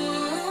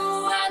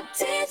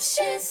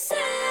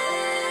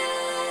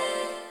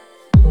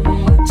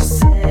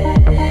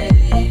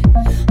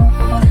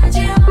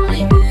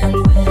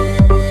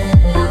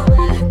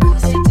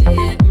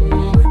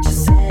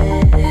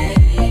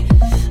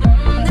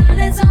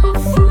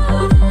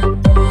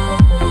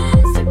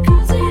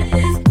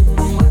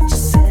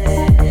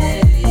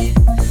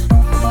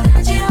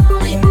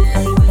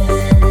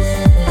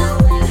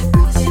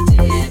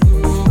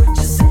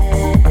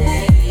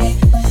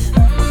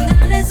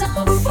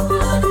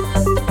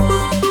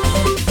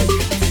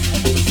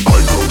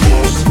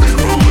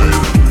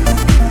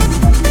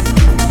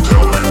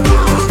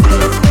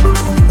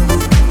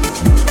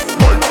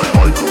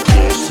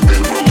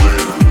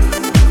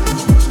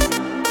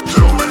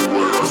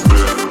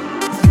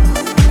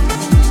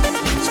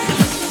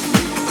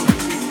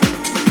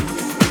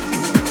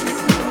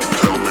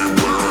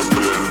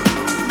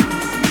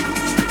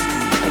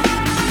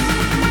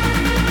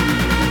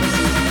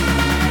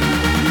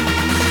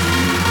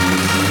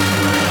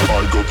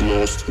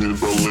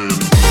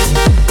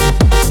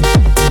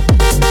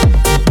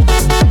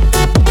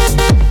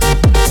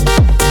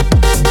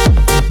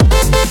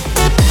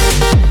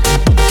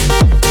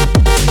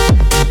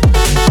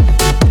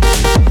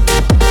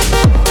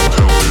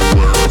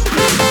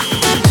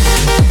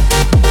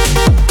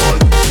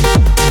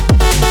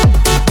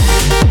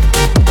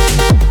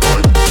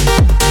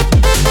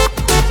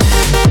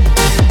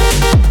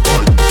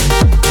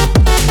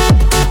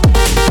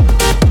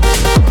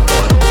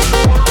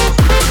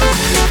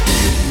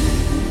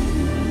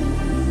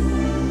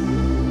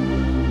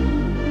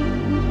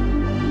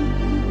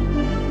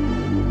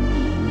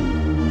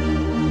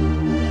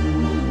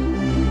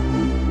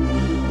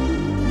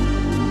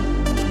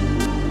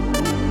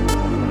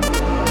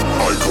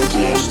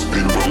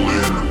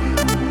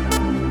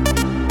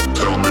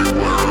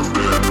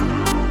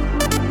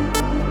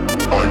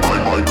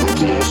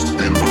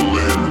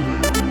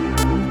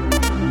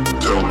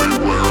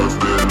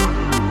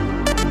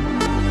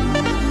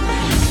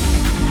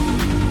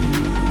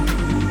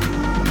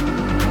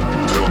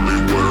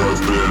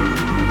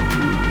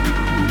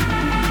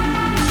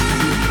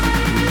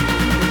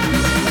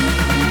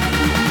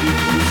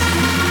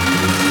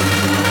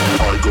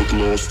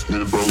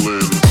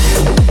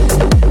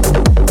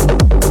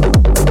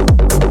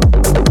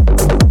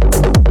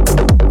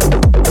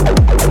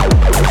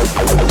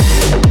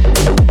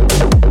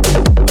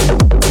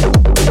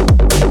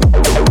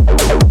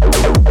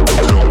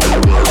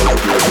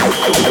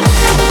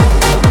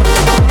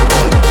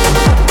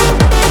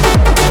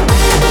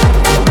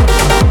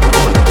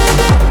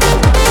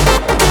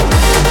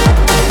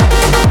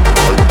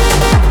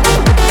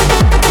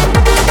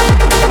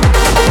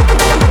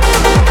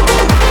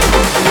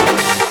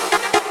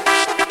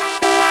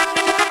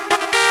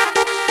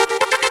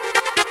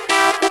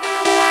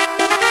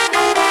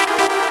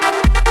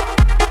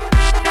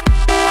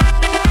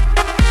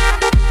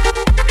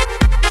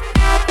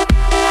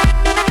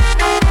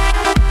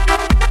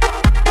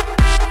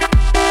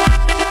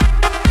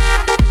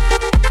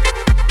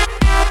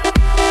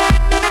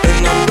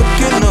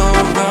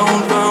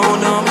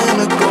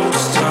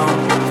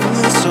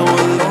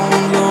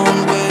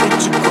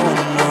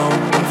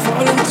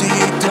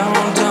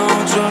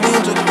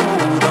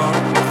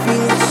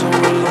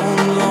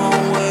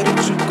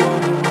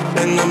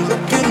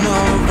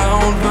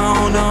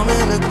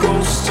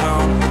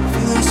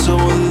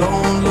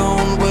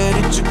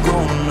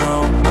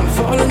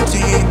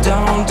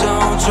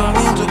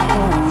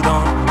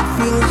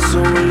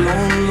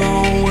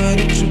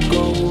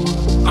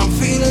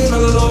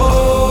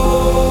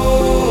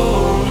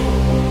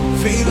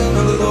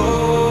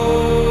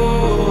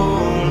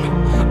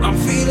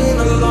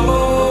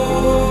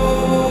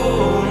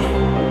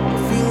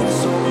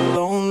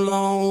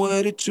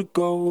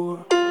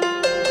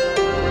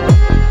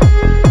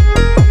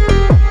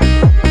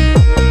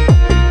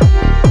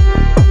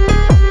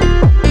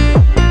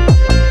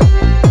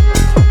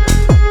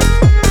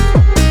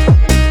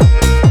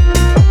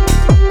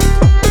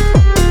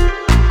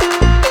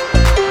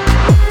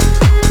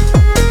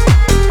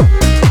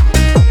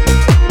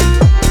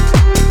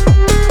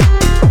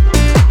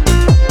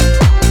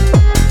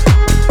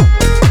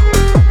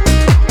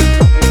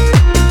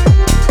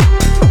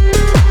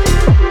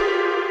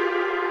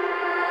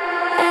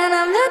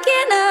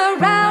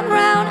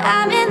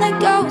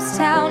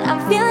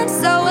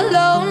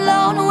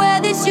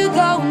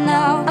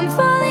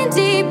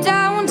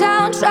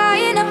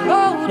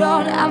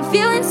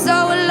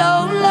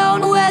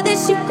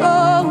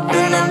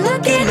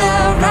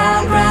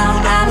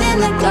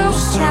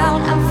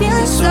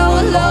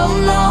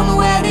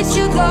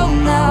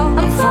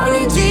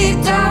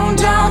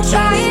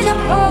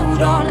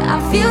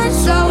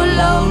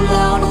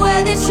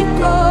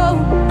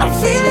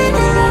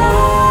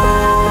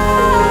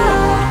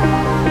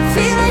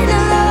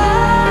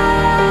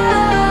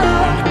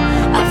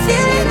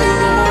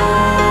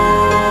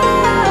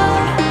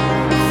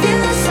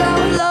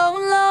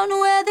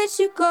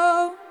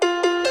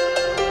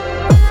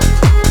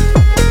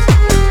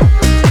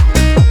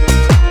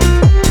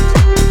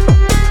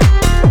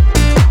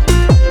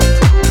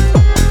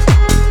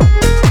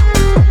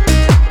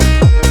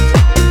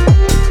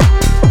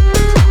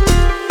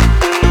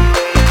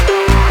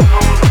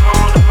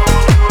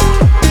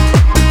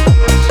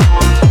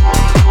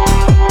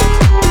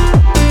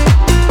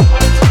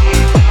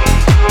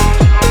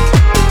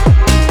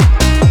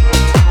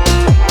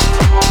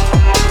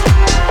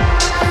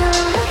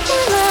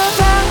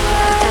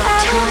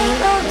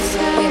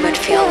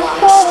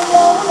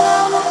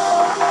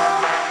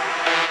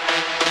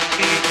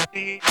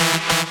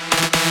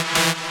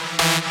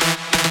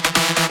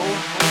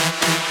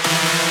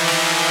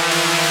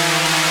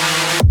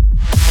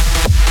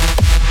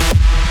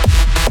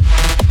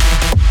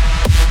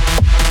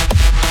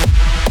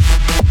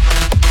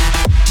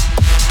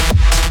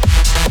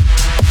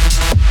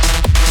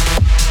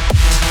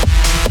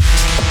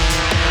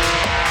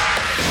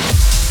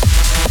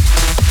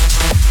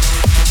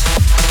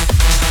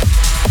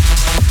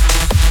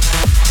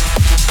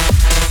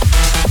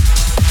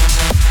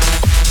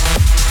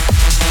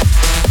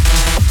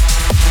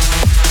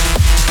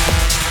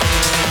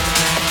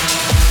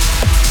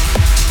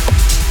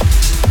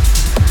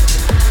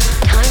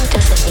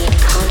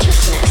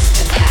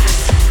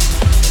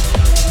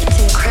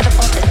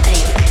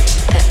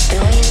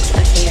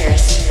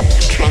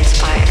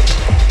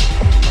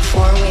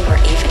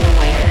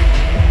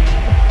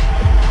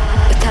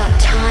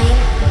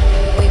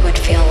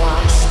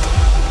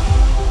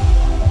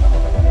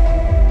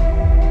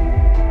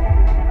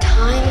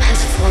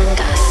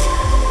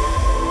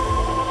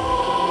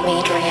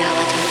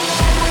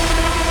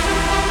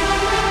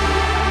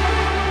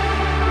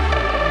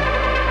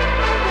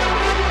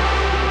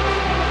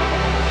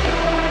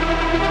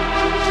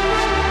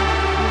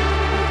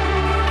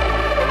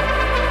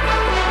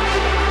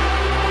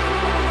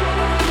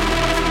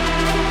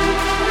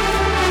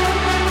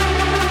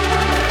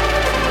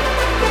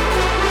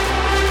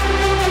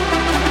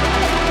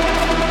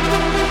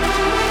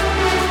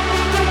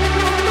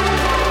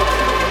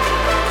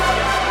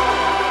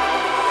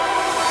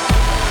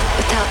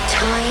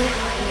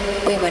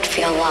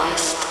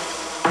 lost.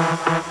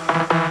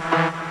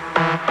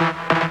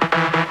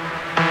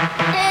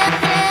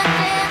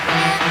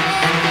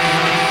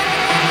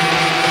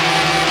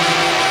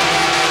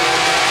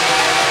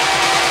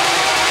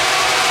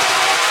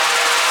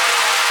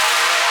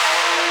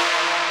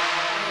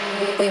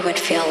 We would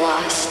feel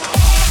lost.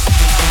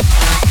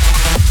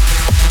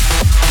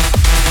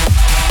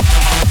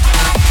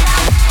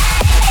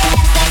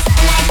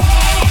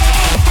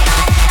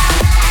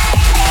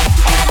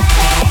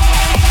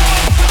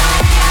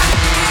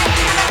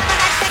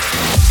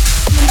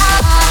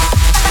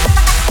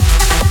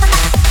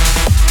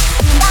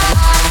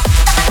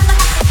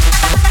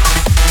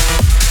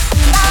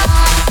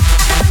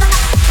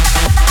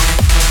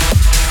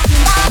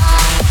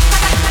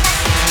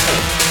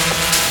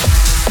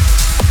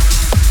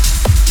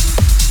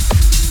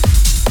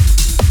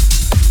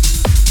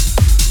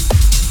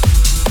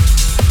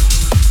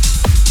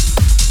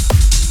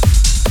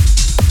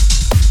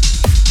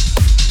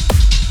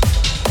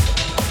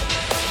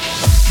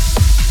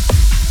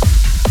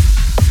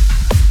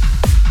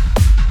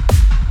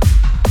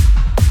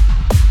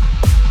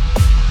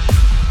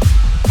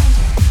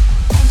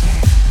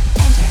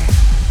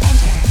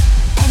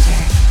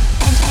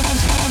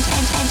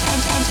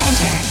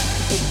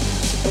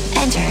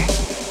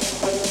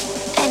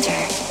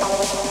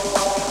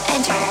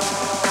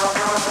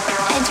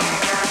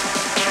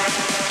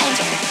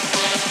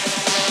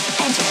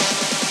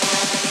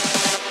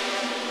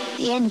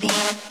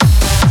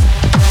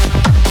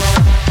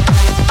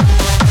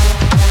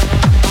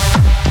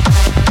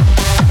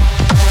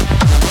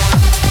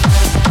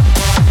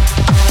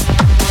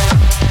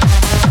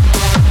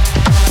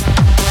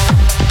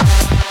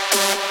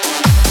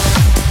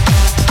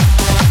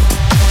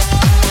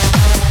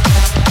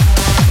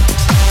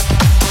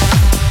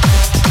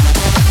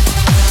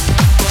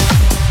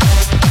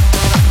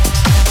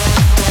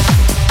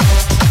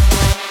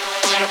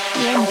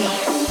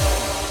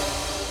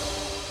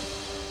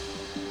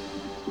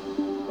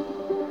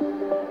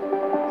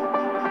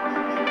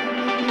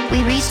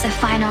 We reach the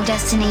final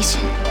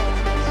destination.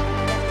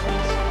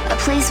 A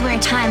place where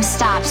time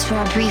stops for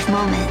a brief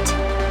moment.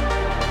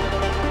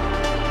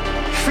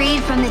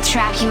 Freed from the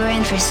trap you were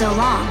in for so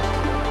long.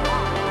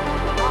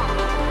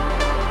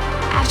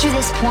 After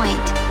this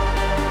point,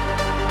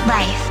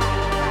 life,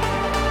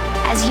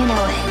 as you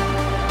know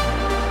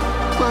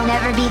it, will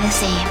never be the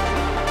same.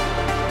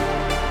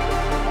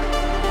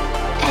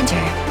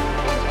 Enter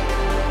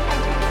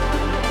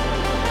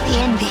the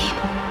endgame.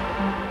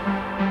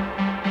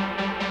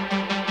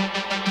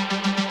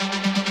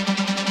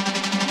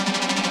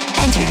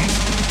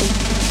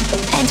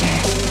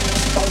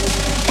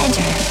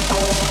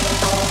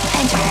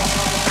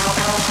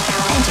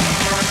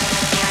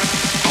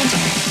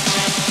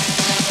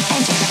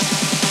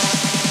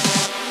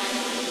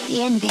 The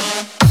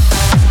endgame.